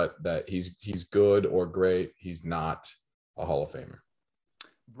clear cut that he's good or great. He's not a Hall of Famer.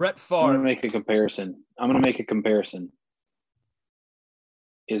 Brett Favre. I'm going to make a comparison.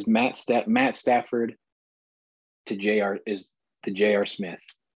 Is Matt Stafford to J.R. Smith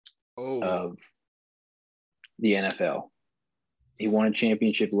of the NFL. He won a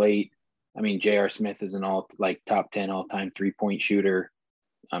championship late. I mean, J.R. Smith is an top 10 all-time 3-point shooter.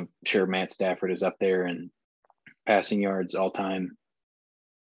 I'm sure Matt Stafford is up there in passing yards all time,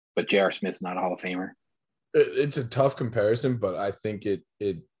 but J.R. Smith's not a Hall of Famer. It's a tough comparison, but I think it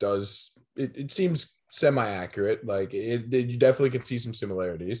seems semi-accurate. Like, you definitely can see some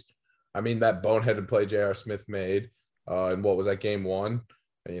similarities. I mean, that boneheaded play J.R. Smith made in what was that, game 1?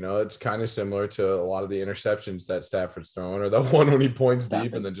 It's kind of similar to a lot of the interceptions that Stafford's throwing, or that one when he points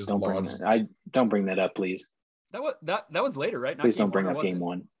deep and then just launches. Don't bring that up, please. That was later, right? Please don't bring up game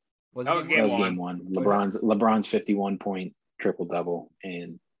 1. That was game one. LeBron's 51-point triple double,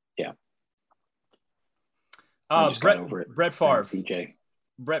 and yeah. Brett Favre. DJ.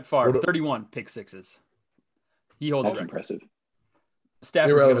 Brett Favre, What- 31 pick sixes. He holds That's the record. impressive.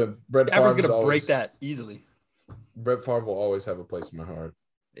 Stafford's Irrelevant. Brett Stafford's Favre's gonna break always, that easily. Brett Favre will always have a place in my heart.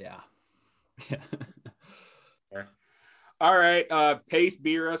 Yeah. All right. Pace,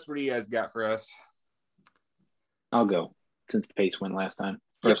 beer us. What do you guys got for us? I'll go since Pace went last time.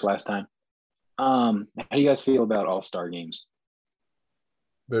 Last time. How do you guys feel about all-star games?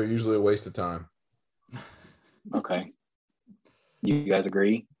 They're usually a waste of time. Okay. You guys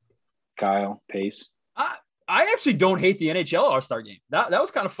agree? Kyle, Pace? I actually don't hate the NHL All-Star game. That was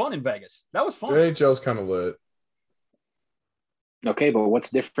kind of fun in Vegas. That was The fun. NHL's kind of lit. Okay, but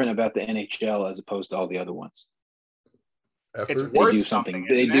what's different about the NHL as opposed to all the other ones? Effort. It's They worth do something.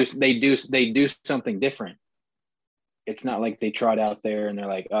 something. They do something different. It's not like they trot out there and they're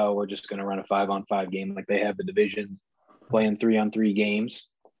like, oh, we're just going to run a 5-on-5 game. Like they have the division playing 3-on-3 games,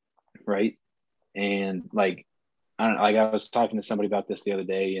 right? And like, I was talking to somebody about this the other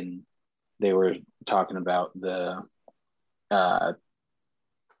day, and they were talking about the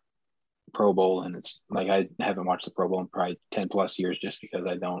Pro Bowl, and it's like I haven't watched the Pro Bowl in probably 10 plus years just because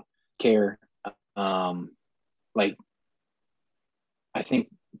I don't care. Like, I think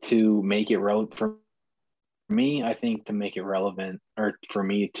to make it relevant for me, I think to make it relevant or for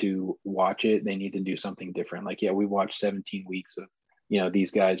me to watch it, they need to do something different. Like, yeah, we watched 17 weeks of, these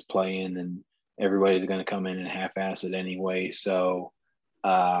guys playing, and everybody's going to come in and half-ass it anyway. So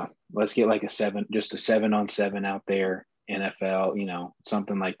let's get like a 7-on-7 out there. NFL,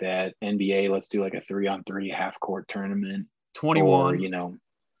 something like that. NBA, let's do like a 3-on-3 half-court tournament. 21. Or,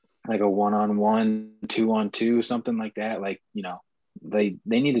 like a 1-on-1, 2-on-2, something like that. Like, they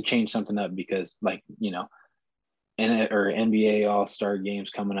need to change something up because, like, NBA All-Star games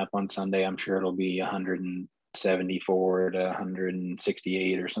coming up on Sunday. I'm sure it'll be 174 to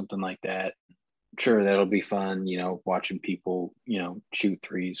 168 or something like that. Sure, that'll be fun, watching people, shoot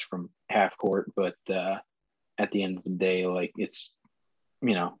threes from half court. But at the end of the day, like it's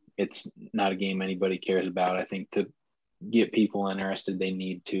not a game anybody cares about. I think to get people interested, they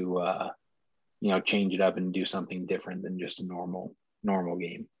need to, change it up and do something different than just a normal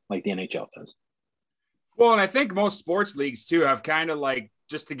game like the NHL does. Well, and I think most sports leagues too have kind of like,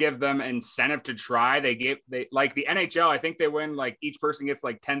 just to give them incentive to try, they like the NHL. I think they win, like each person gets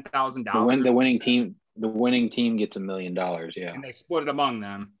like $10,000. The winning team gets $1 million. Yeah, and they split it among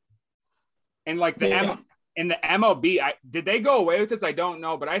them. And like the Yeah. in the MLB, did they go away with this? I don't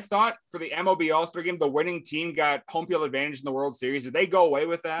know, but I thought for the MLB All-Star game, the winning team got home field advantage in the World Series. Did they go away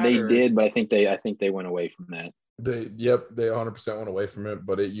with that? They did, but I think they went away from that. They 100% went away from it,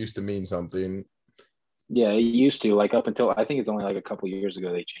 but it used to mean something. Yeah, it used to, like up until I think it's only like a couple years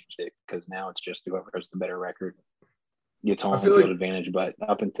ago they changed it, because now it's just whoever has the better record gets home field advantage. But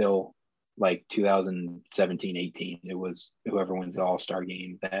up until like 2017-18, it was whoever wins the All-Star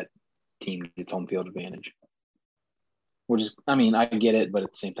game, that team gets home field advantage. Which is, I mean, I get it, but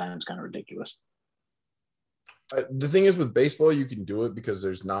at the same time, it's kind of ridiculous. The thing is, with baseball, you can do it because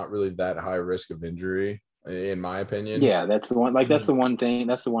there's not really that high risk of injury, in my opinion. Yeah, that's the one. Like, that's the one thing.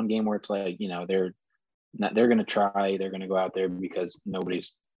 That's the one game where it's like, they're going to try. They're going to go out there because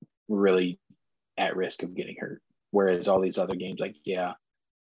nobody's really at risk of getting hurt. Whereas all these other games, like, yeah,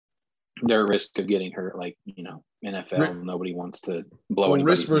 they're at risk of getting hurt. Like, NFL, nobody wants to blow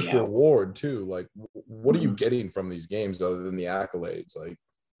anybody's risk versus knee out. reward too. Like, what are you getting from these games other than the accolades? Like,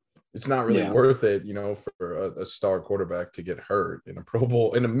 it's not really worth it, for a star quarterback to get hurt in a Pro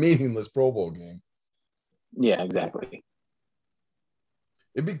Bowl, in a meaningless Pro Bowl game. Yeah, exactly.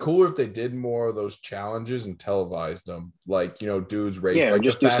 It'd be cooler if they did more of those challenges and televised them, like, dudes race, Yeah, like the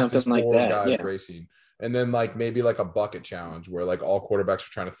just do fastest something like four that, guys yeah. racing. And then like maybe like a bucket challenge where like all quarterbacks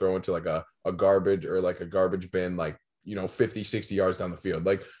are trying to throw into like a garbage or like a garbage bin, like, 50, 60 yards down the field,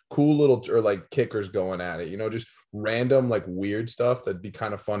 like cool little, or like kickers going at it, just random, like weird stuff. That'd be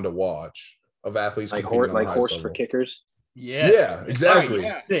kind of fun to watch of athletes. Like horse level. for kickers. Yeah, exactly.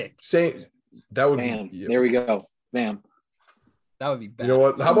 Sick. That would Bam. be, There we go. Bam. That would be bad. You know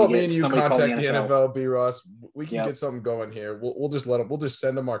what? How about Somebody me and you somebody call contact the the NFL. NFL, B. Ross? We can Yep. get something going here. We'll just let them. We'll just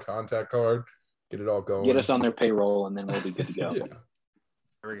send them our contact card, get it all going. Get us on their payroll, and then we'll be good to go. Yeah.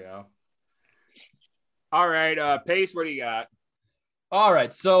 There we go. All right, Pace, what do you got? All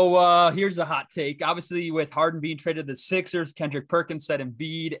right, so here's a hot take. Obviously, with Harden being traded to the Sixers, Kendrick Perkins said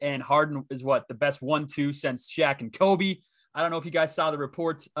Embiid and Harden is the best 1-2 since Shaq and Kobe. I don't know if you guys saw the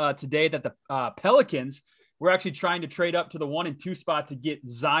reports today that the Pelicans were actually trying to trade up to the 1 and 2 spot to get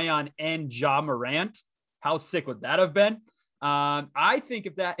Zion and Ja Morant. How sick would that have been? I think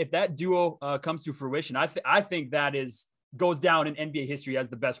if that duo comes to fruition, I think that goes down in NBA history as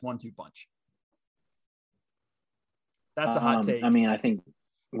the best 1-2 punch. That's a hot take. I mean, I think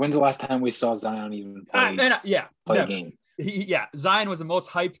When's the last time we saw Zion even play a game? Zion was the most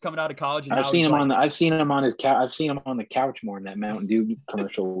hyped coming out of college. And I've seen him on his couch. I've seen him on the couch more in that Mountain Dew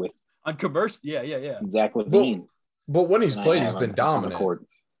commercial with on commercial. Yeah. Zach Levine. But when he's played, he's been dominant.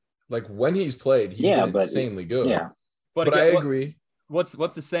 Like when he's played, he's been insanely good. Yeah. But again, I agree. What's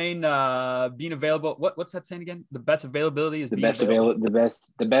the saying? Being available. What's that saying again? The best availability is the best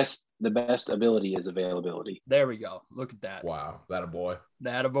ability is availability. There we go. Look at that. Wow, that a boy,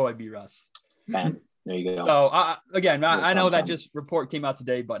 B. Russ. Bam. There you go. So again, I know that just report came out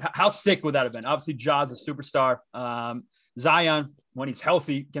today, but how sick would that have been? Obviously, Ja's a superstar. Zion, when he's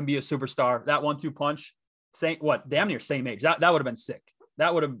healthy, can be a superstar. That 1-2 punch, damn near same age. That would have been sick.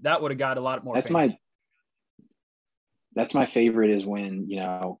 That would have got a lot more. That's my favorite is when,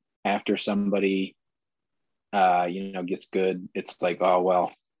 after somebody, gets good, it's like, oh,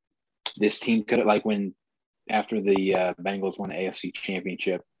 well, this team could have, like when after the Bengals won the AFC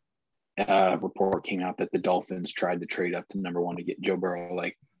Championship, report came out that the Dolphins tried to trade up to number 1 to get Joe Burrow.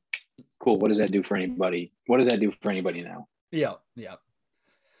 Like, cool. What does that do for anybody? What does that do for anybody now? Yeah. You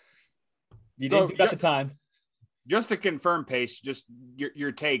didn't do that at the time. Just to confirm, Pace, just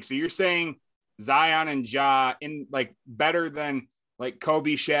your take. So you're saying Zion and Ja in like better than like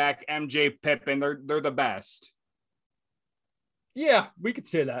Kobe, Shaq, MJ, Pippen. They're the best. Yeah, we could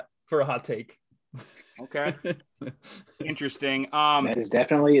say that for a hot take. Okay. Interesting. That is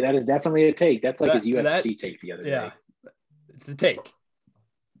definitely a take. That's like his UFC take the other day. It's a take.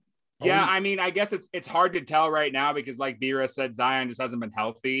 Yeah, I mean, I guess it's hard to tell right now because like Bira said, Zion just hasn't been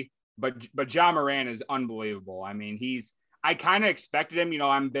healthy. But Ja Morant is unbelievable. I mean, I kind of expected him.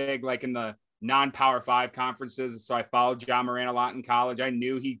 I'm big like in the non-Power 5 conferences, so I followed Ja Morant a lot in college. I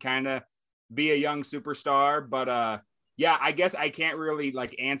knew he'd kind of be a young superstar, but I guess I can't really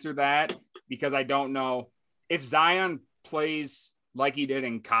like answer that because I don't know if Zion plays like he did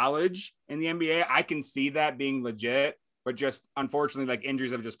in college in the NBA. I can see that being legit, but just unfortunately, like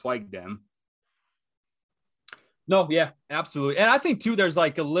injuries have just plagued him. No, yeah, absolutely. And I think too, there's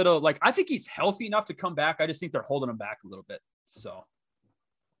like a little, like, I think he's healthy enough to come back. I just think they're holding him back a little bit. So.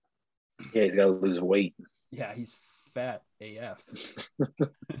 Yeah, he's got to lose weight. Yeah, he's fat AF.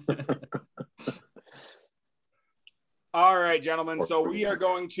 All right, gentlemen. So we are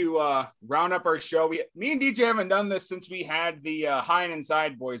going to round up our show. Me and DJ haven't done this since we had the High and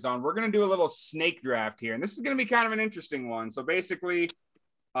Inside boys on. We're going to do a little snake draft here. And this is going to be kind of an interesting one. So basically,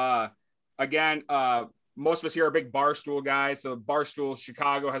 again, most of us here are big Barstool guys. So Barstool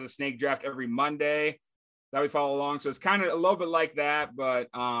Chicago has a snake draft every Monday that we follow along. So it's kind of a little bit like that. But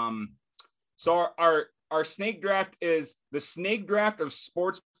so our snake draft is the snake draft of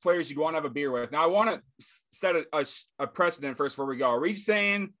sports players you'd want to have a beer with. Now I want to set a precedent first before we go. Are we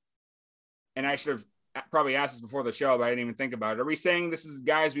saying, and I should have probably asked this before the show, but I didn't even think about it. Are we saying this is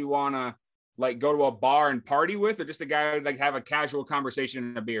guys we want to like go to a bar and party with, or just a guy like have a casual conversation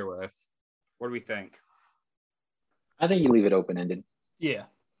and a beer with? What do we think? I think you leave it open-ended. Yeah.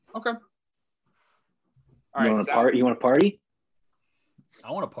 Okay. All right. You want to party?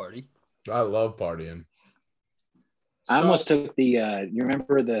 I want to party. I love partying. I almost took the you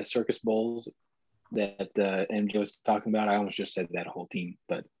remember the circus bowls that MJ was talking about? I almost just said that whole team,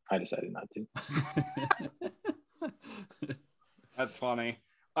 but I decided not to. That's funny.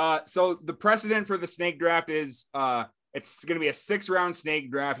 So the precedent for the snake draft is it's going to be a 6-round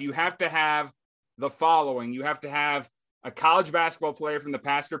snake draft. You have to have the following. You have to have a college basketball player from the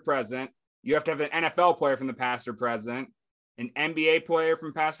past or present. You have to have an NFL player from the past or present, an NBA player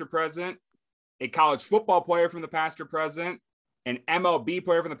from past or present, a college football player from the past or present, an MLB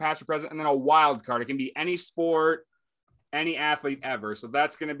player from the past or present, and then a wild card. It can be any sport, any athlete ever. So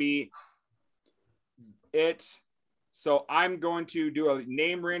that's going to be it. So I'm going to do a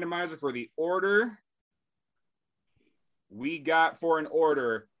name randomizer for the order. We got for an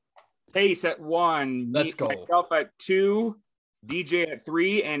order, Pace at 1, Let's go. Myself at 2, DJ at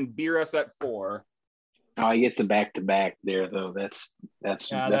 3, and Beerus at 4. Oh, he gets a back-to-back there, though. That's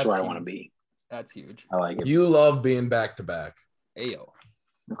where I want to be. That's huge. I like it. You love being back-to-back. Ayo.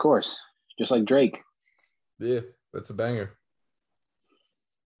 Of course. Just like Drake. Yeah, that's a banger.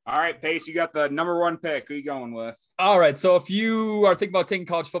 All right, Pace, you got the number 1 pick. Who are you going with? All right. So if you are thinking about taking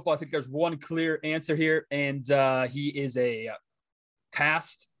college football, I think there's one clear answer here. And he is a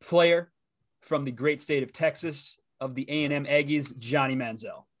past player from the great state of Texas of the A&M Aggies, Johnny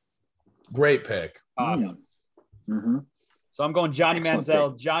Manziel. Great pick. Mm-hmm. So I'm going Johnny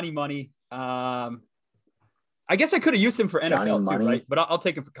Manziel, Johnny Money. I guess I could have used him for NFL too, right? But I'll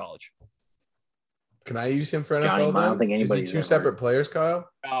take him for college. Can I use him for NFL Johnny, then? I don't think Is he anybody's two separate players, Kyle?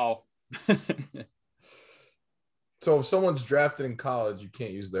 Oh. So if someone's drafted in college, you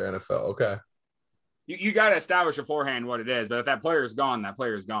can't use their NFL. Okay. You got to establish beforehand what it is, but if that player is gone, that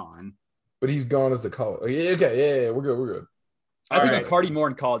player is gone. But he's gone as the college. Okay, yeah, we're good. I think I party more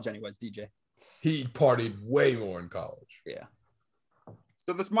in college anyways, DJ. He partied way more in college. Yeah.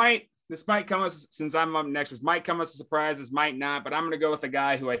 So this might come as, since I'm up next, this might come as a surprise, this might not, but I'm going to go with a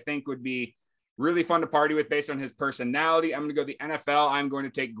guy who I think would be really fun to party with based on his personality. I'm going to go the NFL. I'm going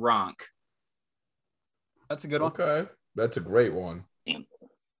to take Gronk. That's a good one. Okay. That's a great one.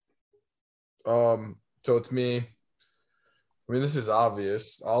 So it's me. I mean, this is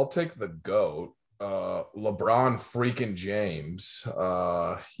obvious. I'll take the GOAT. LeBron freaking James.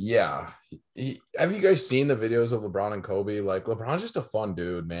 Yeah. Have you guys seen the videos of LeBron and Kobe? Like, LeBron's just a fun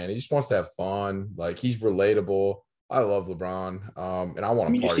dude, man. He just wants to have fun. Like, he's relatable. I love LeBron. And I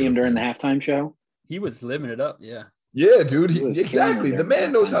want to. Did you see him during the halftime show? He was living it up. Yeah. Yeah, dude. Exactly. The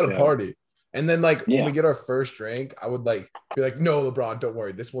man knows how to party. And then, like, when we get our first drink, I would, like, be like, no, LeBron, don't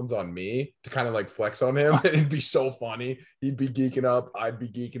worry. This one's on me, to kind of, like, flex on him. It'd be so funny. He'd be geeking up. I'd be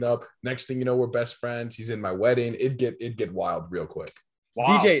geeking up. Next thing you know, we're best friends. He's in my wedding. It'd get wild real quick.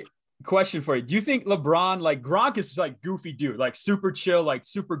 Wow. DJ, question for you. Do you think LeBron, like, Gronk is, like, goofy dude, like, super chill, like,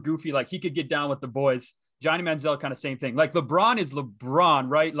 super goofy, like, he could get down with the boys? Johnny Manziel, kind of same thing. Like, LeBron is LeBron,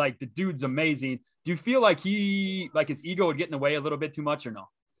 right? Like, the dude's amazing. Do you feel like his ego would get in the way a little bit too much or no?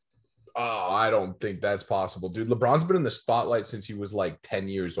 Oh, I don't think that's possible, dude. LeBron's been in the spotlight since he was like 10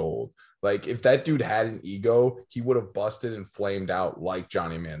 years old. Like, if that dude had an ego, he would have busted and flamed out like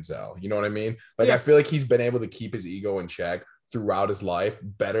Johnny Manziel. You know what I mean? Like, I feel like he's been able to keep his ego in check throughout his life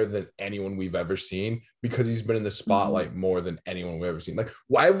better than anyone we've ever seen, because he's been in the spotlight more than anyone we've ever seen. Like,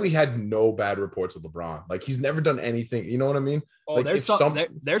 why have we had no bad reports of LeBron? Like, he's never done anything. You know what I mean? Oh, like, there's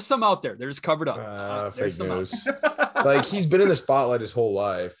some out there. There's covered up. Fake news. Like, he's been in the spotlight his whole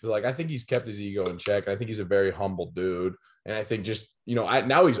life. Like, I think he's kept his ego in check. I think he's a very humble dude. And I think just, you know,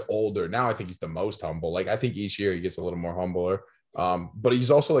 now he's older. Now I think he's the most humble. Like, I think each year he gets a little more humbler. But he's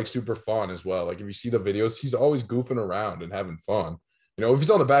also, like, super fun as well. Like, if you see the videos, he's always goofing around and having fun. You know, if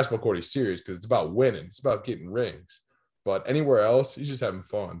he's on the basketball court, he's serious because it's about winning. It's about getting rings. But anywhere else, he's just having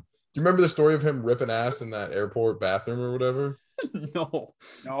fun. Do you remember the story of him ripping ass in that airport bathroom or whatever? No.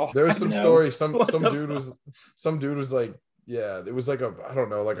 There was some story. Some dude was like, yeah, it was like I don't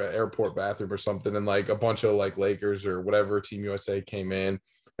know, like an airport bathroom or something, and like a bunch of like Lakers or whatever Team USA came in,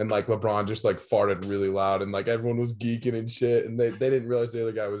 and like LeBron just like farted really loud, and like everyone was geeking and shit, and they didn't realize the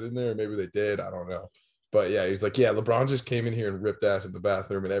other guy was in there, or maybe they did, I don't know. But yeah, he's like, yeah, LeBron just came in here and ripped ass in the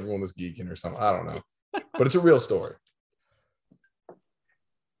bathroom, and everyone was geeking or something. I don't know, but it's a real story.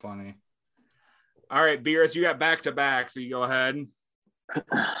 Funny. All right, Beers, you got back to back, so you go ahead.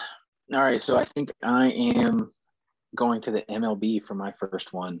 All right, so I think I am going to the MLB for my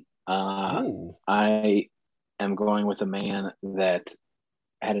first one. I am going with a man that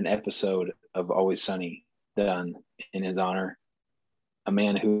had an episode of Always Sunny done in his honor. A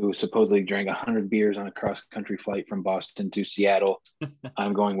man who supposedly drank 100 beers on a cross-country flight from Boston to Seattle.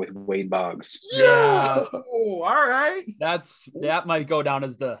 I'm going with Wade Boggs. Yeah. Oh, all right. That might go down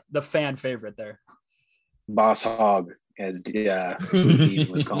as the fan favorite there. Boss Hog, as Steve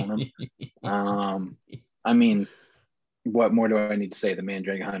was calling him. I mean, what more do I need to say? The man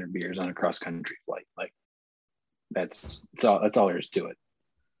drank 100 beers on a cross-country flight. Like, that's all there is to it.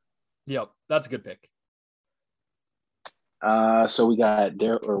 Yep, that's a good pick. So we got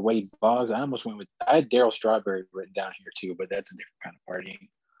Wade Boggs. I had Darryl Strawberry written down here too, but that's a different kind of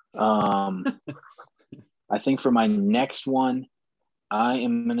partying. I think for my next one, I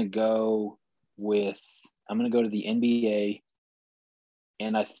am going to go to the NBA,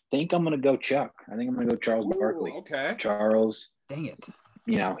 and I think I'm going to go Chuck. I think I'm going to go Charles Barkley. Okay. Charles. Dang it.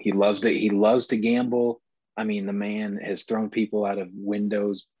 You know, he loves to gamble. I mean, the man has thrown people out of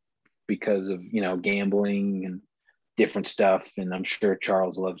windows because of, you know, gambling and different stuff. And I'm sure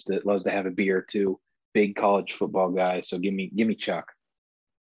Charles loves to have a beer or two. Big college football guy. So give me Chuck.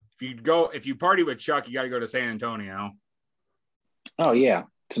 If you party with Chuck, you got to go to San Antonio. Oh yeah.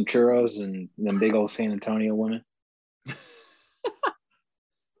 Some churros and them big old San Antonio women.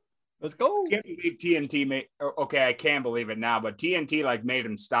 Let's go. I can't believe TNT okay, I can't believe it now, but TNT like made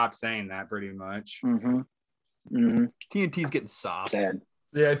him stop saying that pretty much. TNT's getting soft. Sad.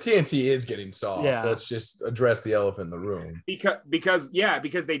 Yeah, TNT is getting soft. Yeah. Let's just address the elephant in the room. Because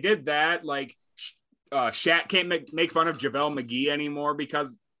they did that. Like, Shaq can't make fun of JaVale McGee anymore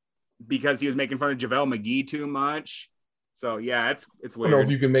because he was making fun of JaVale McGee too much. So yeah, it's weird. I don't know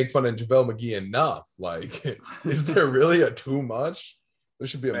if you can make fun of JaVale McGee enough. Like, is there really a too much? There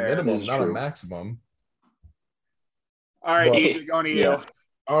should be a minimum, not a maximum. All right, DJ, going to you.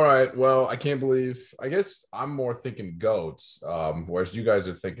 All right. Well, I can't believe. I guess I'm more thinking goats, whereas you guys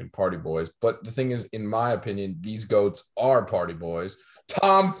are thinking party boys. But the thing is, in my opinion, these goats are party boys.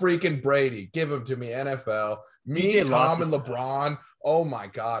 Tom freaking Brady, give him to me. NFL, me, DJ lost Tom, and his- LeBron. Oh my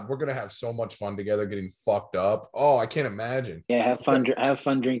God, we're gonna have so much fun together, getting fucked up. Oh, I can't imagine. Yeah, have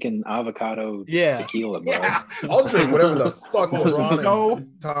fun drinking avocado Yeah. tequila, bro. Yeah. I'll drink whatever the fuck LeBron No.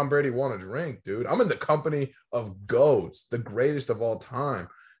 and Tom Brady want to drink, dude. I'm in the company of goats, the greatest of all time.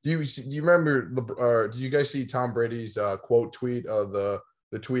 Do you remember did you guys see Tom Brady's quote tweet of the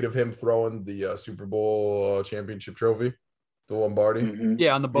tweet of him throwing the Super Bowl championship trophy, the Lombardi? Mhm.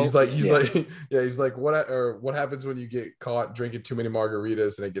 Yeah, on the boat. He's like what happens when you get caught drinking too many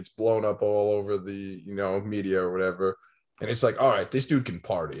margaritas and it gets blown up all over the media or whatever. And it's like, all right, this dude can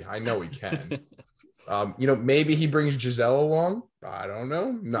party. I know he can. Maybe he brings Giselle along. I don't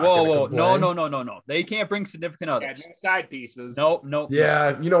know. Whoa. No. They can't bring significant Yeah, others. no side pieces. Nope.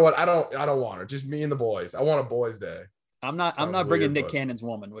 Yeah, you know what? I don't want her. Just me and the boys. I want a boys' day. I'm not Sounds bringing weird, Nick but- Cannon's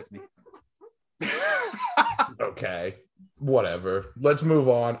woman with me. Okay, whatever. Let's move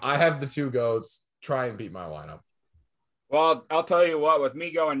on. I have the two goats. Try and beat my lineup. Well, I'll tell you what, with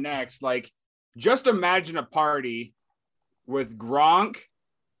me going next, like, just imagine a party with Gronk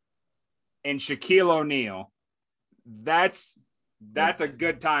and Shaquille O'Neal. That's a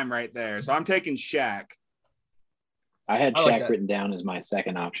good time right there. So I'm taking Shaq. I had I like Shaq that. written down as my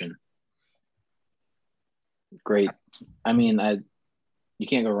second option. Great. I mean, you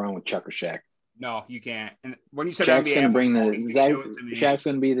can't go wrong with Chuck or Shaq. No, you can't. And when you said Shaq's NBA, gonna bring he's the gonna do it to me. Shaq's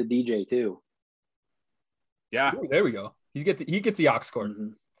gonna be the DJ too. Yeah, Ooh, there we go. He gets the aux cord.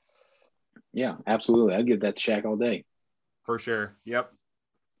 Mhm. Yeah, absolutely. I'd give that to Shaq all day. for sure. Yep.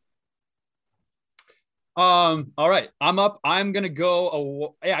 All right. I'm up. I'm gonna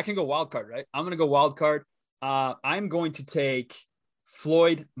go. Yeah, I can go wild card, right? I'm gonna go wild card. I'm going to take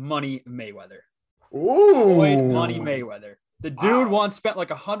Floyd Money Mayweather. Ooh, Floyd Money Mayweather. The dude Wow. once spent like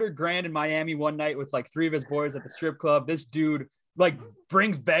 $100,000 in Miami one night with like 3 of his boys at the strip club. This dude like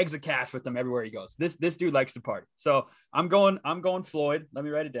brings bags of cash with him everywhere he goes. This dude likes to party. So I'm going Floyd. Let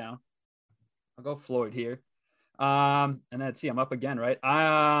me write it down. I'll go Floyd here. And let's see, I'm up again, right?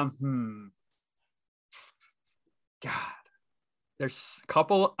 God, there's a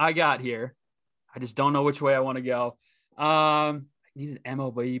couple I got here. I just don't know which way I want to go. I need an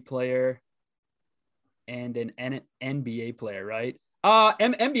MLB player and an NBA player, right?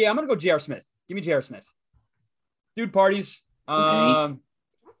 NBA, I'm gonna go J.R. Smith. Give me J.R. Smith. Dude parties.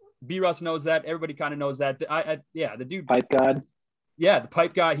 B. Russ knows that. Everybody kind of knows that. The dude. Pipe God. Yeah, the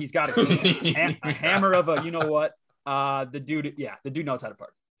pipe guy. He's got a hammer of a. You know what? The dude knows how to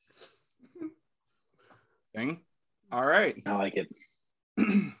party. Thing. All right. I like it.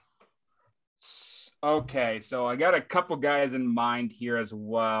 Okay, so I got a couple guys in mind here as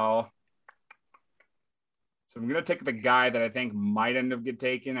well. So I'm going to take the guy that I think might end up get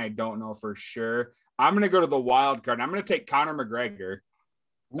taken. I don't know for sure. I'm going to go to the wild card. I'm going to take Conor McGregor.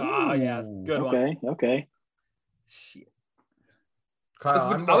 Oh, yeah. Good one. Okay. Shit. Kyle,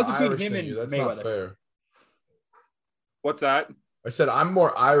 I I'm was more between Irish him than and you. That's Mayweather. not fair. What's that? I said I'm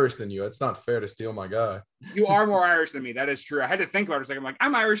more Irish than you. It's not fair to steal my guy. You are more Irish than me. That is true. I had to think about it for a second. I'm like,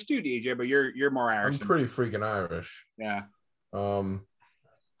 I'm Irish too, DJ, but you're more Irish. I'm than pretty freaking Irish. me. Yeah.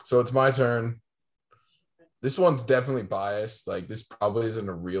 So it's my turn. This one's definitely biased. Like, this probably isn't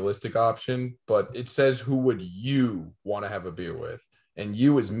a realistic option, but it says who would you want to have a beer with? And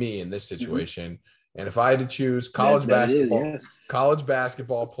you is me in this situation. And if I had to choose college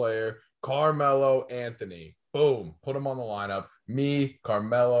basketball player, Carmelo Anthony. Boom, put him on the lineup. Me,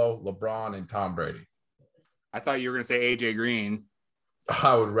 Carmelo, LeBron, and Tom Brady. I thought you were going to say AJ Green.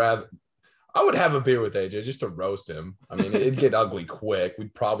 I would have a beer with AJ just to roast him. I mean, it'd get ugly quick.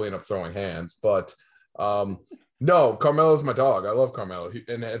 We'd probably end up throwing hands, but no, Carmelo's my dog. I love Carmelo.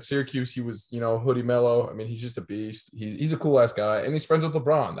 And at Syracuse, he was, hoodie mellow. I mean, he's just a beast. He's a cool ass guy, and he's friends with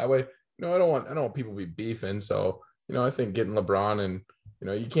LeBron. That way, I don't want people to be beefing. So, I think getting LeBron and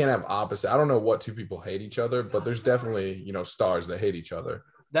you can't have opposite. I don't know what two people hate each other, but there's definitely stars that hate each other.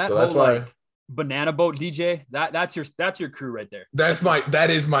 That's why banana boat DJ. That's your crew right there. That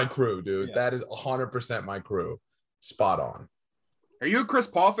is my crew, dude. Yeah. That is 100% my crew. Spot on. Are you a Chris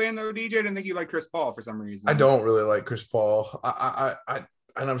Paul fan though, DJ? I didn't think you liked Chris Paul for some reason. I don't really like Chris Paul.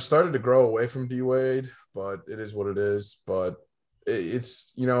 And I've started to grow away from D Wade, but it is what it is. But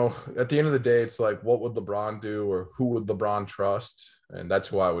it's at the end of the day, it's like, what would LeBron do, or who would LeBron trust? And that's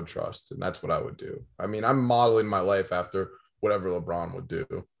who I would trust, and that's what I would do. I mean, I'm modeling my life after whatever LeBron would do.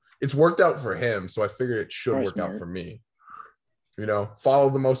 It's worked out for him, so I figured it should work out for me. Follow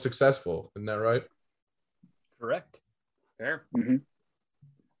the most successful. Isn't that right? Correct. Fair. Mm-hmm.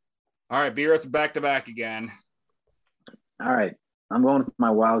 All right, beat us back to back again. All right, I'm going with my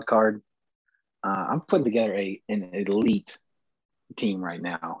wild card. I'm putting together an elite team right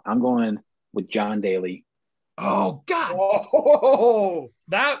now. I'm going with John Daly. Oh God! Oh,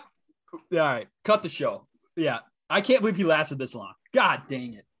 That. All right, cut the show. Yeah, I can't believe he lasted this long. God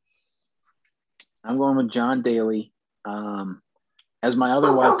dang it! I'm going with John Daly. As my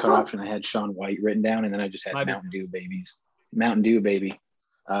other wild card option, I had Sean White written down, and then I just had Mountain Dew Baby,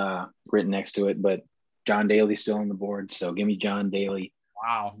 written next to it. But John Daly's still on the board, so give me John Daly.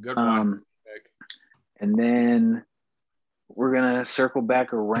 wow, good one. And then we're gonna circle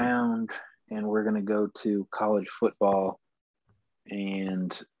back around, and we're gonna go to college football,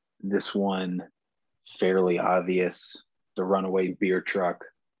 and this one fairly obvious: the runaway beer truck,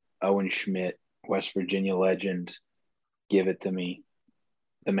 Owen Schmidt, West Virginia legend. Give it to me.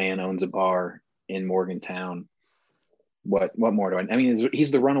 The man owns a bar in Morgantown. What more do I mean?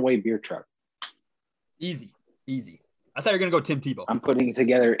 He's the runaway beer truck. Easy. I thought you were gonna go Tim Tebow. I'm putting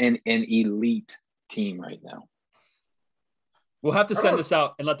together an elite team right now. We'll have to send this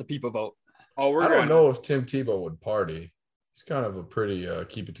out and let the people vote. Oh, I don't know if Tim Tebow would party. He's kind of a pretty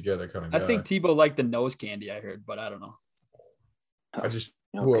keep it together kind of guy. I think Tebow liked the nose candy, I heard, but I don't know.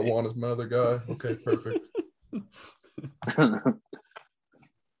 Who I want is my other guy. Okay, perfect.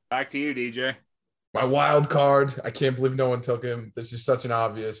 Back to you, DJ. My wild card. I can't believe no one took him. This is such an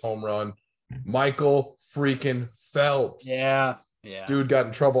obvious home run. Michael freaking Phelps. Yeah. Dude got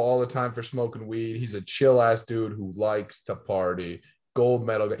in trouble all the time for smoking weed. He's a chill ass dude who likes to party. Gold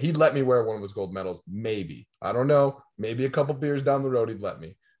medal. He'd let me wear one of his gold medals. Maybe. I don't know. Maybe a couple beers down the road he'd let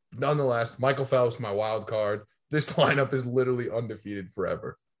me. But nonetheless, Michael Phelps, my wild card. This lineup is literally undefeated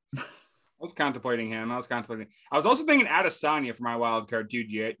forever. I was contemplating him. I was also thinking Adesanya for my wild card too,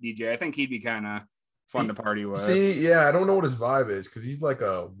 DJ. I think he'd be kind of fun to party with. See, yeah, I don't know what his vibe is because he's like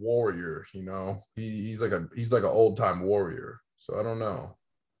a warrior, you know. He's like an old time warrior. So I don't know.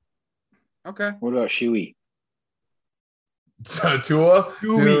 Okay. What about Shuey? Tua?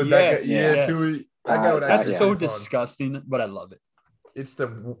 Dude, yes. Tua. That guy would That's actually so be fun. disgusting, but I love it. It's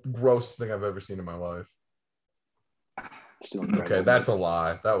the grossest thing I've ever seen in my life. Still Okay, that's a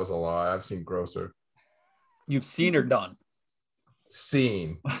lie. That was a lie. I've seen grosser. You've seen or done?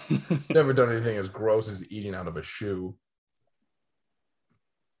 Seen. Never done anything as gross as eating out of a shoe.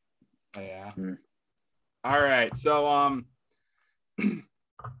 Yeah. All right. So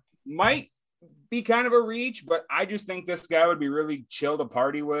might be kind of a reach, but I just think this guy would be really chill to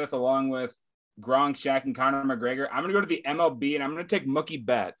party with, along with Gronk, Shaq, and Conor McGregor. I'm gonna go to the MLB and I'm gonna take Mookie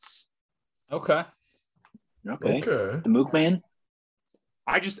Betts. Okay. The Mook Man.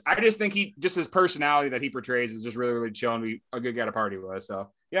 I just think his personality that he portrays is just really, really chill and be a good guy to party with.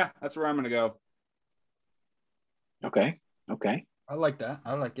 So yeah, that's where I'm gonna go. Okay. I like that.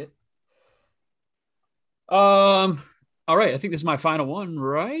 I like it. All right. I think this is my final one,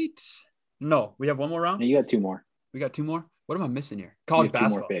 right? No, we have one more round. No, you got two more. We got two more. What am I missing here? College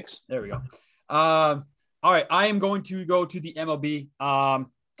basketball. 2 more picks. There we go. All right. I am going to go to the MLB.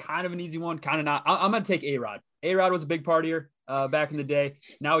 Kind of an easy one, kind of not. I'm going to take A-Rod. A-Rod was a big partier back in the day.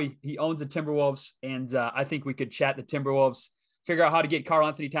 Now he owns the Timberwolves, and I think we could chat the Timberwolves, figure out how to get Karl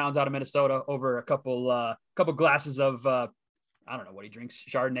Anthony Towns out of Minnesota over a couple glasses of I don't know what he drinks.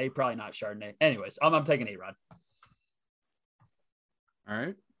 Chardonnay, probably not Chardonnay. Anyways, I'm taking A-Rod. All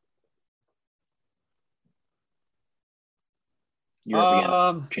right. You're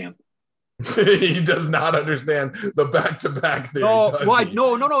up again, champ. He does not understand the back-to-back theory. No, why? He?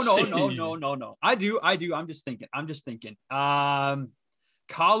 No. I do. I'm just thinking.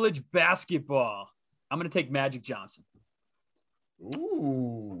 College basketball. I'm gonna take Magic Johnson.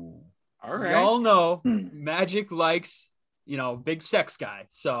 Ooh. All right. We all know Magic likes, big sex guy.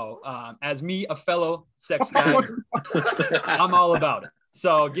 So as me, a fellow sex guy, I'm all about it.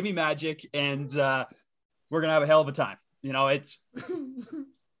 So give me Magic, and we're gonna have a hell of a time. It's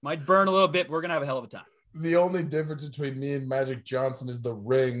might burn a little bit. We're gonna have a hell of a time. The only difference between me and Magic Johnson is the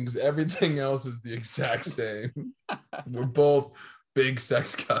rings. Everything else is the exact same. We're both big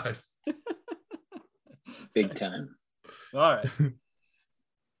sex guys. Big time. All right.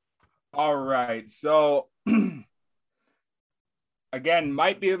 All right. So again,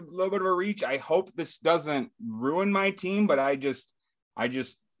 might be a little bit of a reach. I hope this doesn't ruin my team, but I'm just going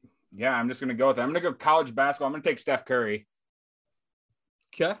to go with it. I'm going to go college basketball. I'm going to take Steph Curry.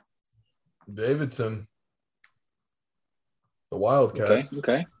 Okay. Davidson. The Wildcats.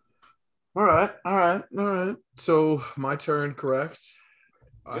 Okay. All right. So my turn, correct?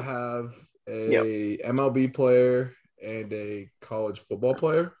 I have a MLB player and a college football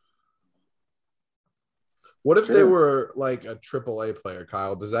player. What if they Sure. were like a AAA player,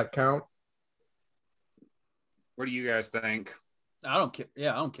 Kyle? Does that count? What do you guys think? I don't care.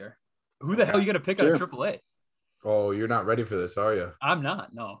 Yeah, I don't care. Who the hell are you going to pick Sure. on a AAA? Oh, you're not ready for this, are you? I'm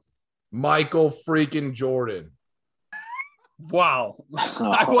not. No. Michael freaking Jordan. Wow.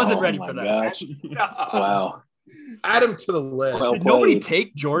 I wasn't ready my for that. gosh. Wow. Add him to the list. Well Did nobody played.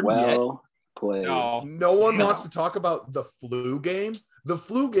 take Jordan yet? Well played. No. No one No. wants to talk about the flu game. The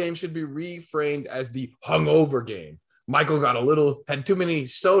flu game should be reframed as the hungover game. Michael had too many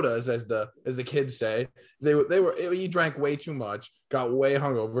sodas, as the kids say. He drank way too much, got way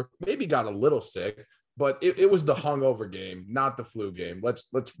hungover, maybe got a little sick, but it was the hungover game, not the flu game. Let's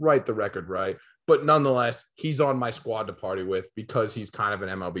write the record right. But nonetheless, he's on my squad to party with because he's kind of an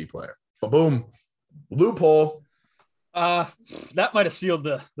MLB player. Boom. Loophole. That might have sealed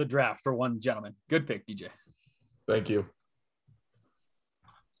the draft for one gentleman. Good pick, DJ. Thank you.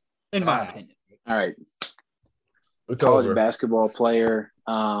 In my opinion. All right. It's College over. basketball player.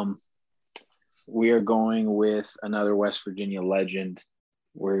 We are going with another West Virginia legend.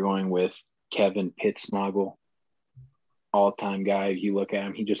 We're going with Kevin Pittsnoggle. All-time guy. If you look at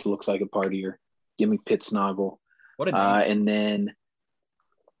him, he just looks like a partier. Give me Pittsnoggle. What a name. And then,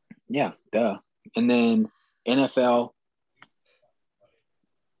 yeah, duh. And then NFL.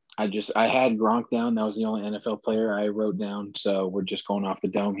 I had Gronk down. That was the only NFL player I wrote down. So we're just going off the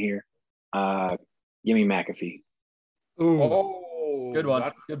dome here. Give me McAfee. Ooh. Oh, Good one.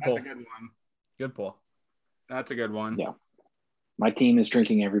 That's Good a pull. good one. Good pull. That's a good one. Yeah. My team is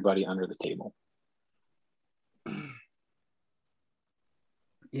drinking everybody under the table.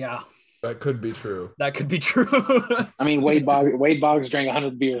 Yeah, That could be true. that could be true. I mean, Wade Boggs drank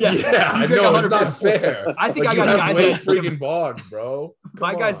 100 beers. Yeah. Yeah, I You drink know 100 it's not beers. fair. I think Like, I you got have guys Wade that- freaking Boggs, bro.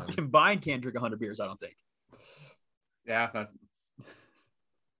 My Come guys on. combined can't drink 100 beers, I don't think. Yeah,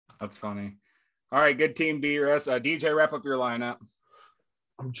 that's funny. All right, good team, B-Russ. DJ, wrap up your lineup.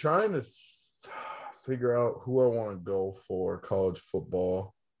 I'm trying to figure out who I want to go for college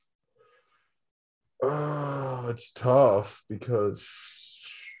football. It's tough because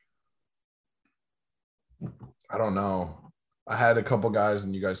I don't know. I had a couple guys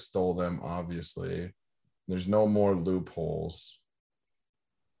and you guys stole them, obviously. There's no more loopholes.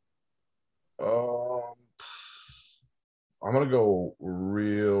 I'm going to go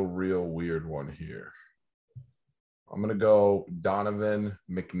real weird one here. I'm going to go Donovan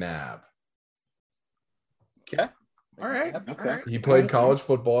McNabb. Okay. All right. Okay. All right. He played college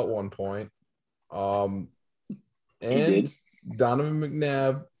football at one point. And did. Donovan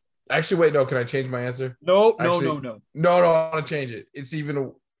McNabb. Actually, wait, no. Can I change my answer? No. No, I want to change it. It's even a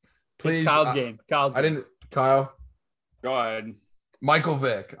please. It's Kyle's game. Kyle's I game. didn't, Kyle. Go ahead. Michael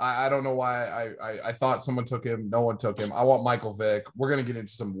Vick. I don't know why I thought someone took him. No one took him. I want Michael Vick. We're gonna get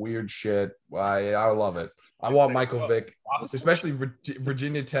into some weird shit. I love it. I want Michael Vick, especially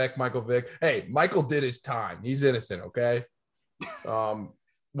Virginia Tech. Michael Vick. Hey, Michael did his time. He's innocent. Okay.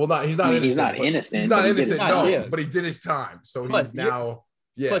 Well, he's not innocent. He's not innocent. He's not but he did innocent. his No, time. Yeah. but he did his time. So Plus, he's now.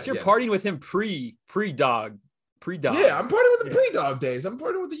 Yeah. Plus, you're yeah. partying with him pre-dog. Yeah, I'm partying with the pre-dog days. I'm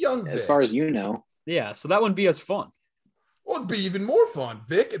partying with the young Vic. As far as you know. Yeah, so that wouldn't be as fun. Well, it'd be even more fun.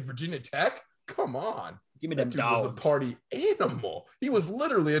 Vic at Virginia Tech? Come on. Give me That them dude was a dogs. party animal. He was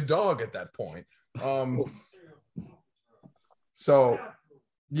literally a dog at that point. So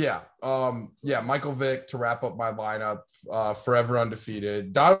Michael Vick to wrap up my lineup, forever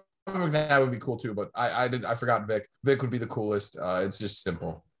undefeated. Donovan McNabb would be cool too, but I forgot Vic. Vic would be the coolest. It's just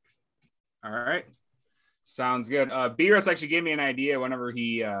simple. All right. Sounds good. B-Russ actually gave me an idea whenever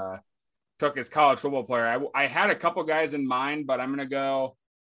he took his college football player. I had a couple guys in mind, but I'm going to go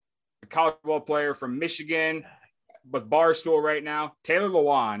a college football player from Michigan with Barstool right now, Taylor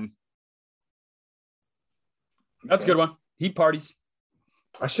Lewan. That's a good one. He parties.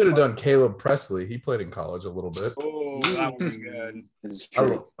 I should have done Caleb Presley. He played in college a little bit. Oh, that would be good. This is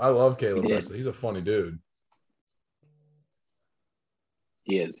true. I love Caleb He did. Presley. He's a funny dude.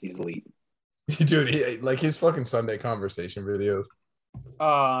 He is. He's elite. Dude, like his fucking Sunday conversation videos.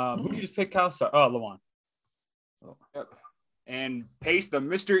 Who did you just pick, Kyle? Sorry. Oh, Lawan. Yep. And paste the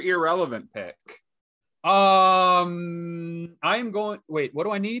Mr. Irrelevant pick. I am going. Wait, what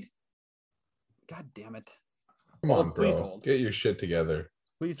do I need? God damn it! Come on, bro. Please hold. Get your shit together.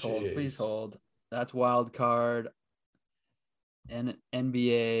 Please hold. Jeez. Please hold. That's wild card. And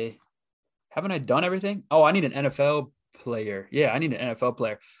NBA. Haven't I done everything? Oh, I need an NFL player. Yeah, I need an NFL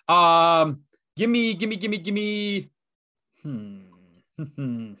player. Give me.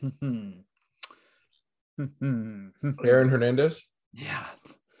 Aaron Hernandez. Yeah.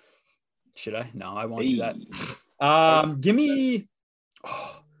 Should I? No, I won't do that. Give me.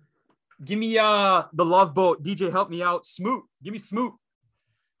 Give me the Love Boat. DJ, help me out. Smoot. Give me Smoot.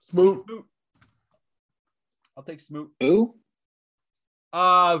 Smoot. I'll take Smoot. Who?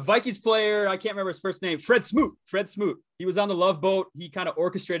 Vikings player. I can't remember his first name. Fred Smoot. He was on the Love Boat. He kind of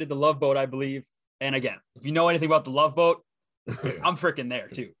orchestrated the Love Boat, I believe. And again, if you know anything about the Love Boat, I'm freaking there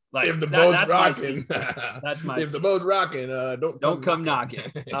too. Like if the boat's rocking, that's my. If the boat's rocking, don't come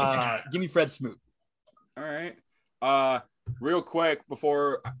knocking. Give me Fred Smoot. All right. Real quick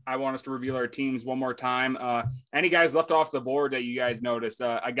before I want us to reveal our teams one more time. Any guys left off the board that you guys noticed?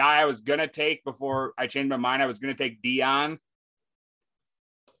 A guy I was gonna take before I changed my mind. I was gonna take Dion.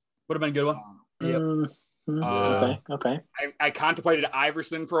 Would have been a good one. Yep. Okay. I contemplated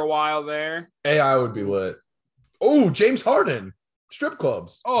Iverson for a while there. AI would be lit. Oh, James Harden. Strip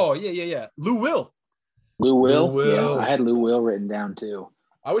clubs. Oh, yeah. Lou Will. Yeah, I had Lou Will written down too.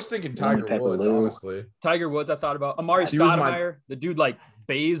 I was thinking Tiger Woods, honestly. Tiger Woods, I thought about. Amari Stoudemire, the dude like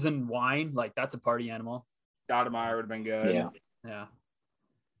bathes in wine. Like that's a party animal. Stoudemire would have been good. Yeah.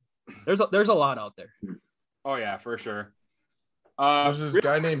 There's a lot out there. Oh, yeah, for sure. There's this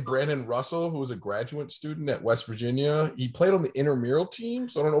guy named Brandon Russell who was a graduate student at West Virginia. He played on the intramural team,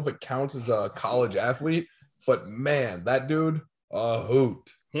 so I don't know if it counts as a college athlete. But man, that dude, a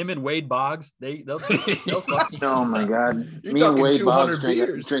hoot. Him and Wade Boggs, they'll fuck some. Oh my God! You're Me and Wade Boggs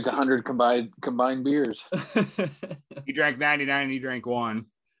beers. drink 100 combined beers. He drank 99 and he drank 1.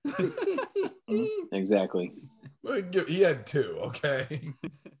 Exactly. He had 2. Okay.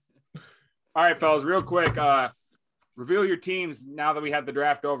 All right, fellas, real quick. Reveal your teams now that we have the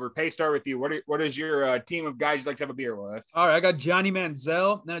draft over. Pay, start with you. What is your team of guys you'd like to have a beer with? All right, I got Johnny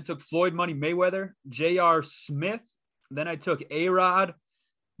Manziel. Then I took Floyd Money Mayweather, J.R. Smith. Then I took A-Rod,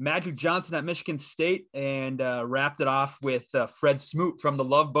 Magic Johnson at Michigan State, and wrapped it off with Fred Smoot from the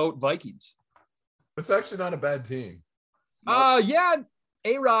Love Boat Vikings. It's actually not a bad team. Yeah,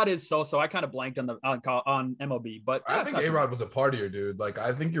 A-Rod is so. I kind of blanked on MLB, but I think A-Rod was a partier, dude. Like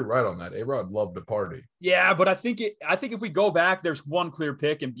I think you're right on that. A-Rod loved to party. Yeah, but I think if we go back, there's one clear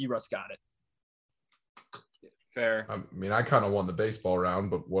pick, and B-Russ got it. Fair. I mean, I kind of won the baseball round,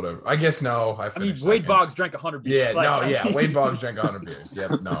 but whatever. I guess no. I mean, Wade Boggs drank 100 beers. Yeah, Wade Boggs drank 100 beers. Yeah,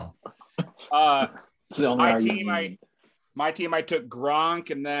 no. My team, I took Gronk,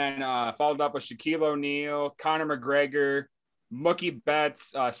 and then followed up with Shaquille O'Neal, Conor McGregor, Mookie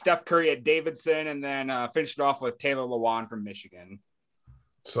Betts, Steph Curry at Davidson, and then finished it off with Taylor Lewan from Michigan.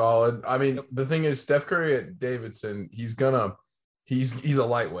 Solid. I mean, the thing is, Steph Curry at Davidson, he's a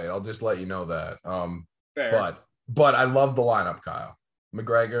lightweight. I'll just let you know that. Fair. But I love the lineup, Kyle.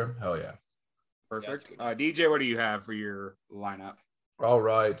 McGregor, hell yeah. Perfect. DJ, what do you have for your lineup? All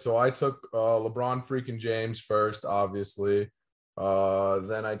right. So I took LeBron freaking James first, obviously.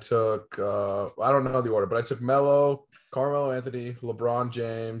 Then I took I don't know the order, but I took Melo, Carmelo Anthony, LeBron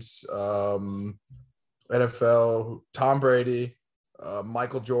James, NFL, Tom Brady,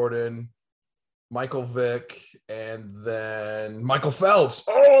 Michael Jordan, Michael Vick, and then Michael Phelps.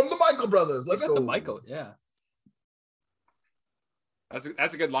 Oh, I'm the Michael brothers. Let's go. The Michael, yeah. That's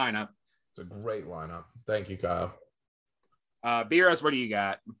a good lineup. It's a great lineup. Thank you, Kyle. BRS, what do you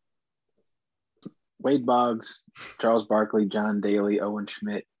got? Wade Boggs, Charles Barkley, John Daly, Owen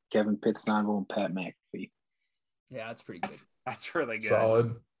Schmidt, Kevin Pittsnovel, and Pat McAfee. Yeah, that's pretty good. That's really good.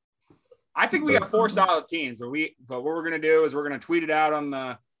 Solid. I think we got 4 solid teams, but what we're gonna do is we're gonna tweet it out on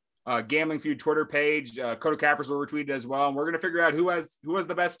the Gambling Feud Twitter page. Coda Cappers will retweet it as well, and we're gonna figure out who has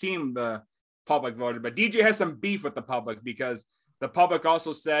the best team the public voted. But DJ has some beef with the public because the public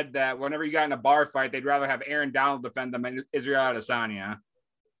also said that whenever you got in a bar fight, they'd rather have Aaron Donald defend them than Israel Adesanya.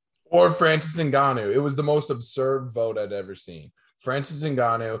 Or Francis Ngannou. It was the most absurd vote I'd ever seen. Francis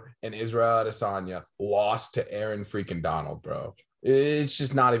Ngannou and Israel Adesanya lost to Aaron freaking Donald, bro. It's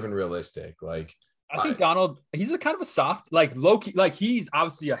just not even realistic. Like, I think Donald, he's a kind of a soft, like low-key, like he's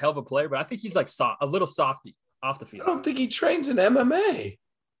obviously a hell of a player, but I think he's like a little softy off the field. I don't think he trains in MMA.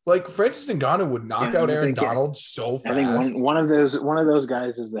 Like Francis Ngannou would knock out Aaron Donald so fast. I think one of those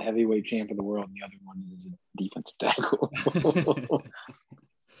guys is the heavyweight champ of the world, and the other one is a defensive tackle.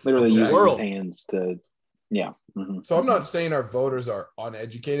 Literally using his hands to, yeah. Mm-hmm. So I'm not saying our voters are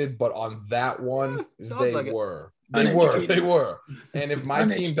uneducated, but on that one, they were. They were. And if my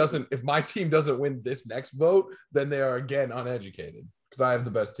team doesn't win this next vote, then they are again uneducated because I have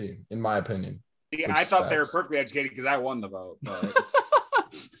the best team, in my opinion. Yeah, I thought they were perfectly educated because I won the vote. But...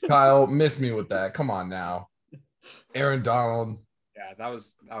 Kyle, miss me with that. Come on now. Aaron Donald. Yeah, that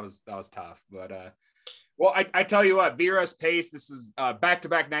was tough. But well, I tell you what, BRS Pace, this is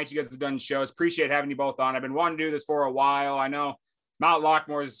back-to-back nights you guys have done shows. Appreciate having you both on. I've been wanting to do this for a while. I know Mount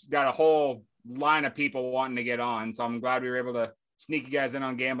Lockmore's got a whole line of people wanting to get on, so I'm glad we were able to sneak you guys in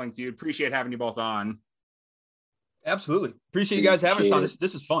on Gambling Feud. Appreciate having you both on. Absolutely. Appreciate you guys having us on.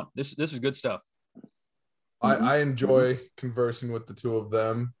 This is fun. This is good stuff. I enjoy conversing with the two of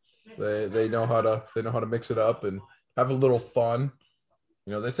them. They know how to mix it up and have a little fun.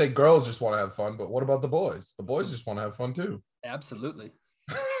 You know, they say girls just want to have fun, but what about the boys? The boys just want to have fun too. Absolutely.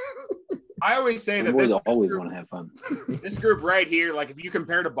 I always say that boys always want to have fun. This group right here, like if you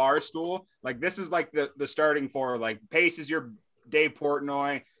compare to Barstool, like this is like the starting four. Like Pace is your Dave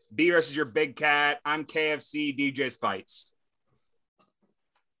Portnoy, B-Russ is your Big Cat, I'm KFC, DJ's Fights.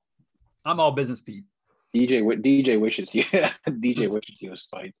 I'm all business Pete. DJ wishes you was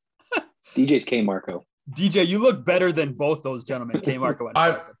Fights. DJ's K Marco. DJ, you look better than both those gentlemen. K Marco and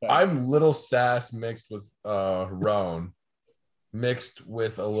I'm little sass mixed with Roan, mixed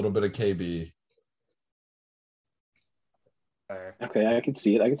with a little bit of KB. Okay, I can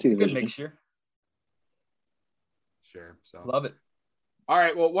see it. I can see the good mixture. Sure. So love it. All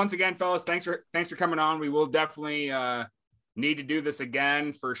right. Well, once again, fellas, thanks for coming on. We will definitely need to do this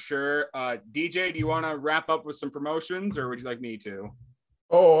again for sure. DJ, do you want to wrap up with some promotions, or would you like me to?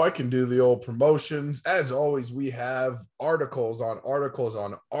 Oh, I can do the old promotions. As always, we have articles on articles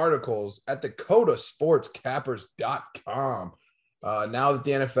on articles at dakotasportscappers.com. Now that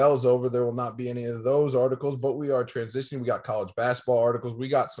the NFL is over, there will not be any of those articles, but we are transitioning. We got college basketball articles. We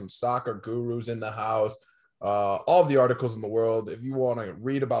got some soccer gurus in the house. All of the articles in the world. If you want to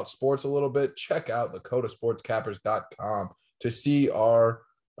read about sports a little bit, check out dakotasportscappers.com to see our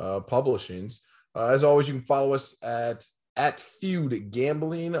publishings. As always, you can follow us at Feud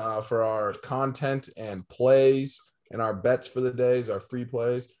Gambling for our content and plays and our bets for the days, our free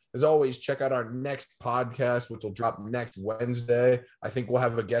plays. As always, check out our next podcast, which will drop next Wednesday. I think we'll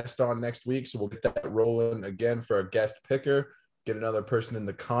have a guest on next week, so we'll get that rolling again for a guest picker, get another person in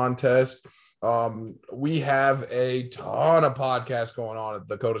the contest. We have a ton of podcasts going on at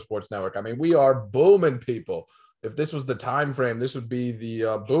the Dakota Sports Network. I mean, we are booming, people. If this was the time frame, this would be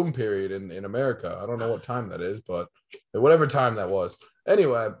the boom period in America. I don't know what time that is, but whatever time that was.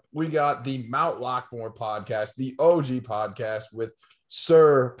 Anyway, we got the Mount Lockmore podcast, the OG podcast with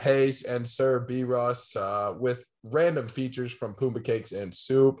Sir Pace and Sir B-Russ with random features from Pumbaa Cakes and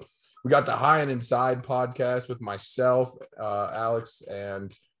Soup. We got the High and Inside podcast with myself, Alex,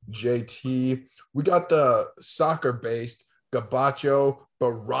 and JT. We got the soccer-based Gabacho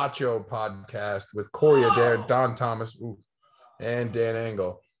Baracho podcast with Corey Adair, Don Thomas, and Dan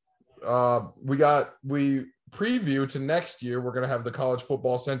Engel. We preview to next year. We're going to have the College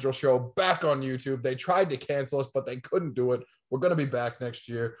Football Central show back on YouTube. They tried to cancel us, but they couldn't do it. We're going to be back next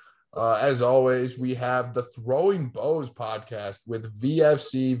year. As always, we have the Throwing Bows podcast with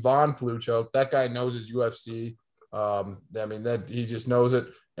VFC Von Fluchoke. That guy knows his UFC. That he just knows it.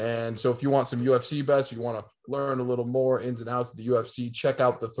 And so if you want some UFC bets, you want to learn a little more ins and outs of the UFC, check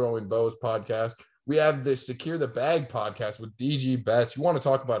out the Throwing Bows podcast. We have the Secure the Bag podcast with DG Betts. You want to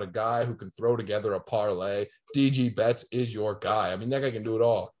talk about a guy who can throw together a parlay. DG Betts is your guy. I mean, that guy can do it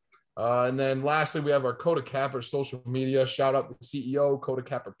all. And then lastly, we have our Coda Capper social media. Shout out the CEO, Coda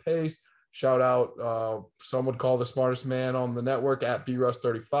Capper Pace. Shout out, some would call the smartest man on the network, at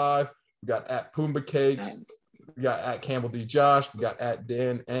BRuss35. We got at Pumbaa Cakes. We got at Campbell D. Josh. We got at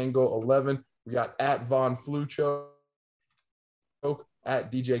Dan Angle 11. We got at Von Flucho,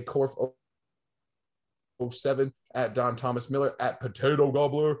 at DJ Corf 07, at Don Thomas Miller, at Potato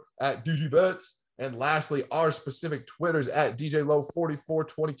Gobbler, at DG Betts. And lastly, our specific Twitters at DJ Low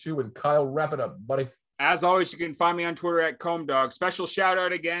 4422. And Kyle, wrap it up, buddy. As always, you can find me on Twitter at CombDog. Special shout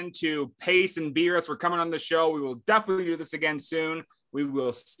out again to Pace and B-Russ for coming on the show. We will definitely do this again soon. We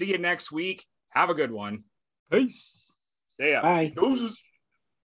will see you next week. Have a good one. Peace. See ya. Bye. Deuces.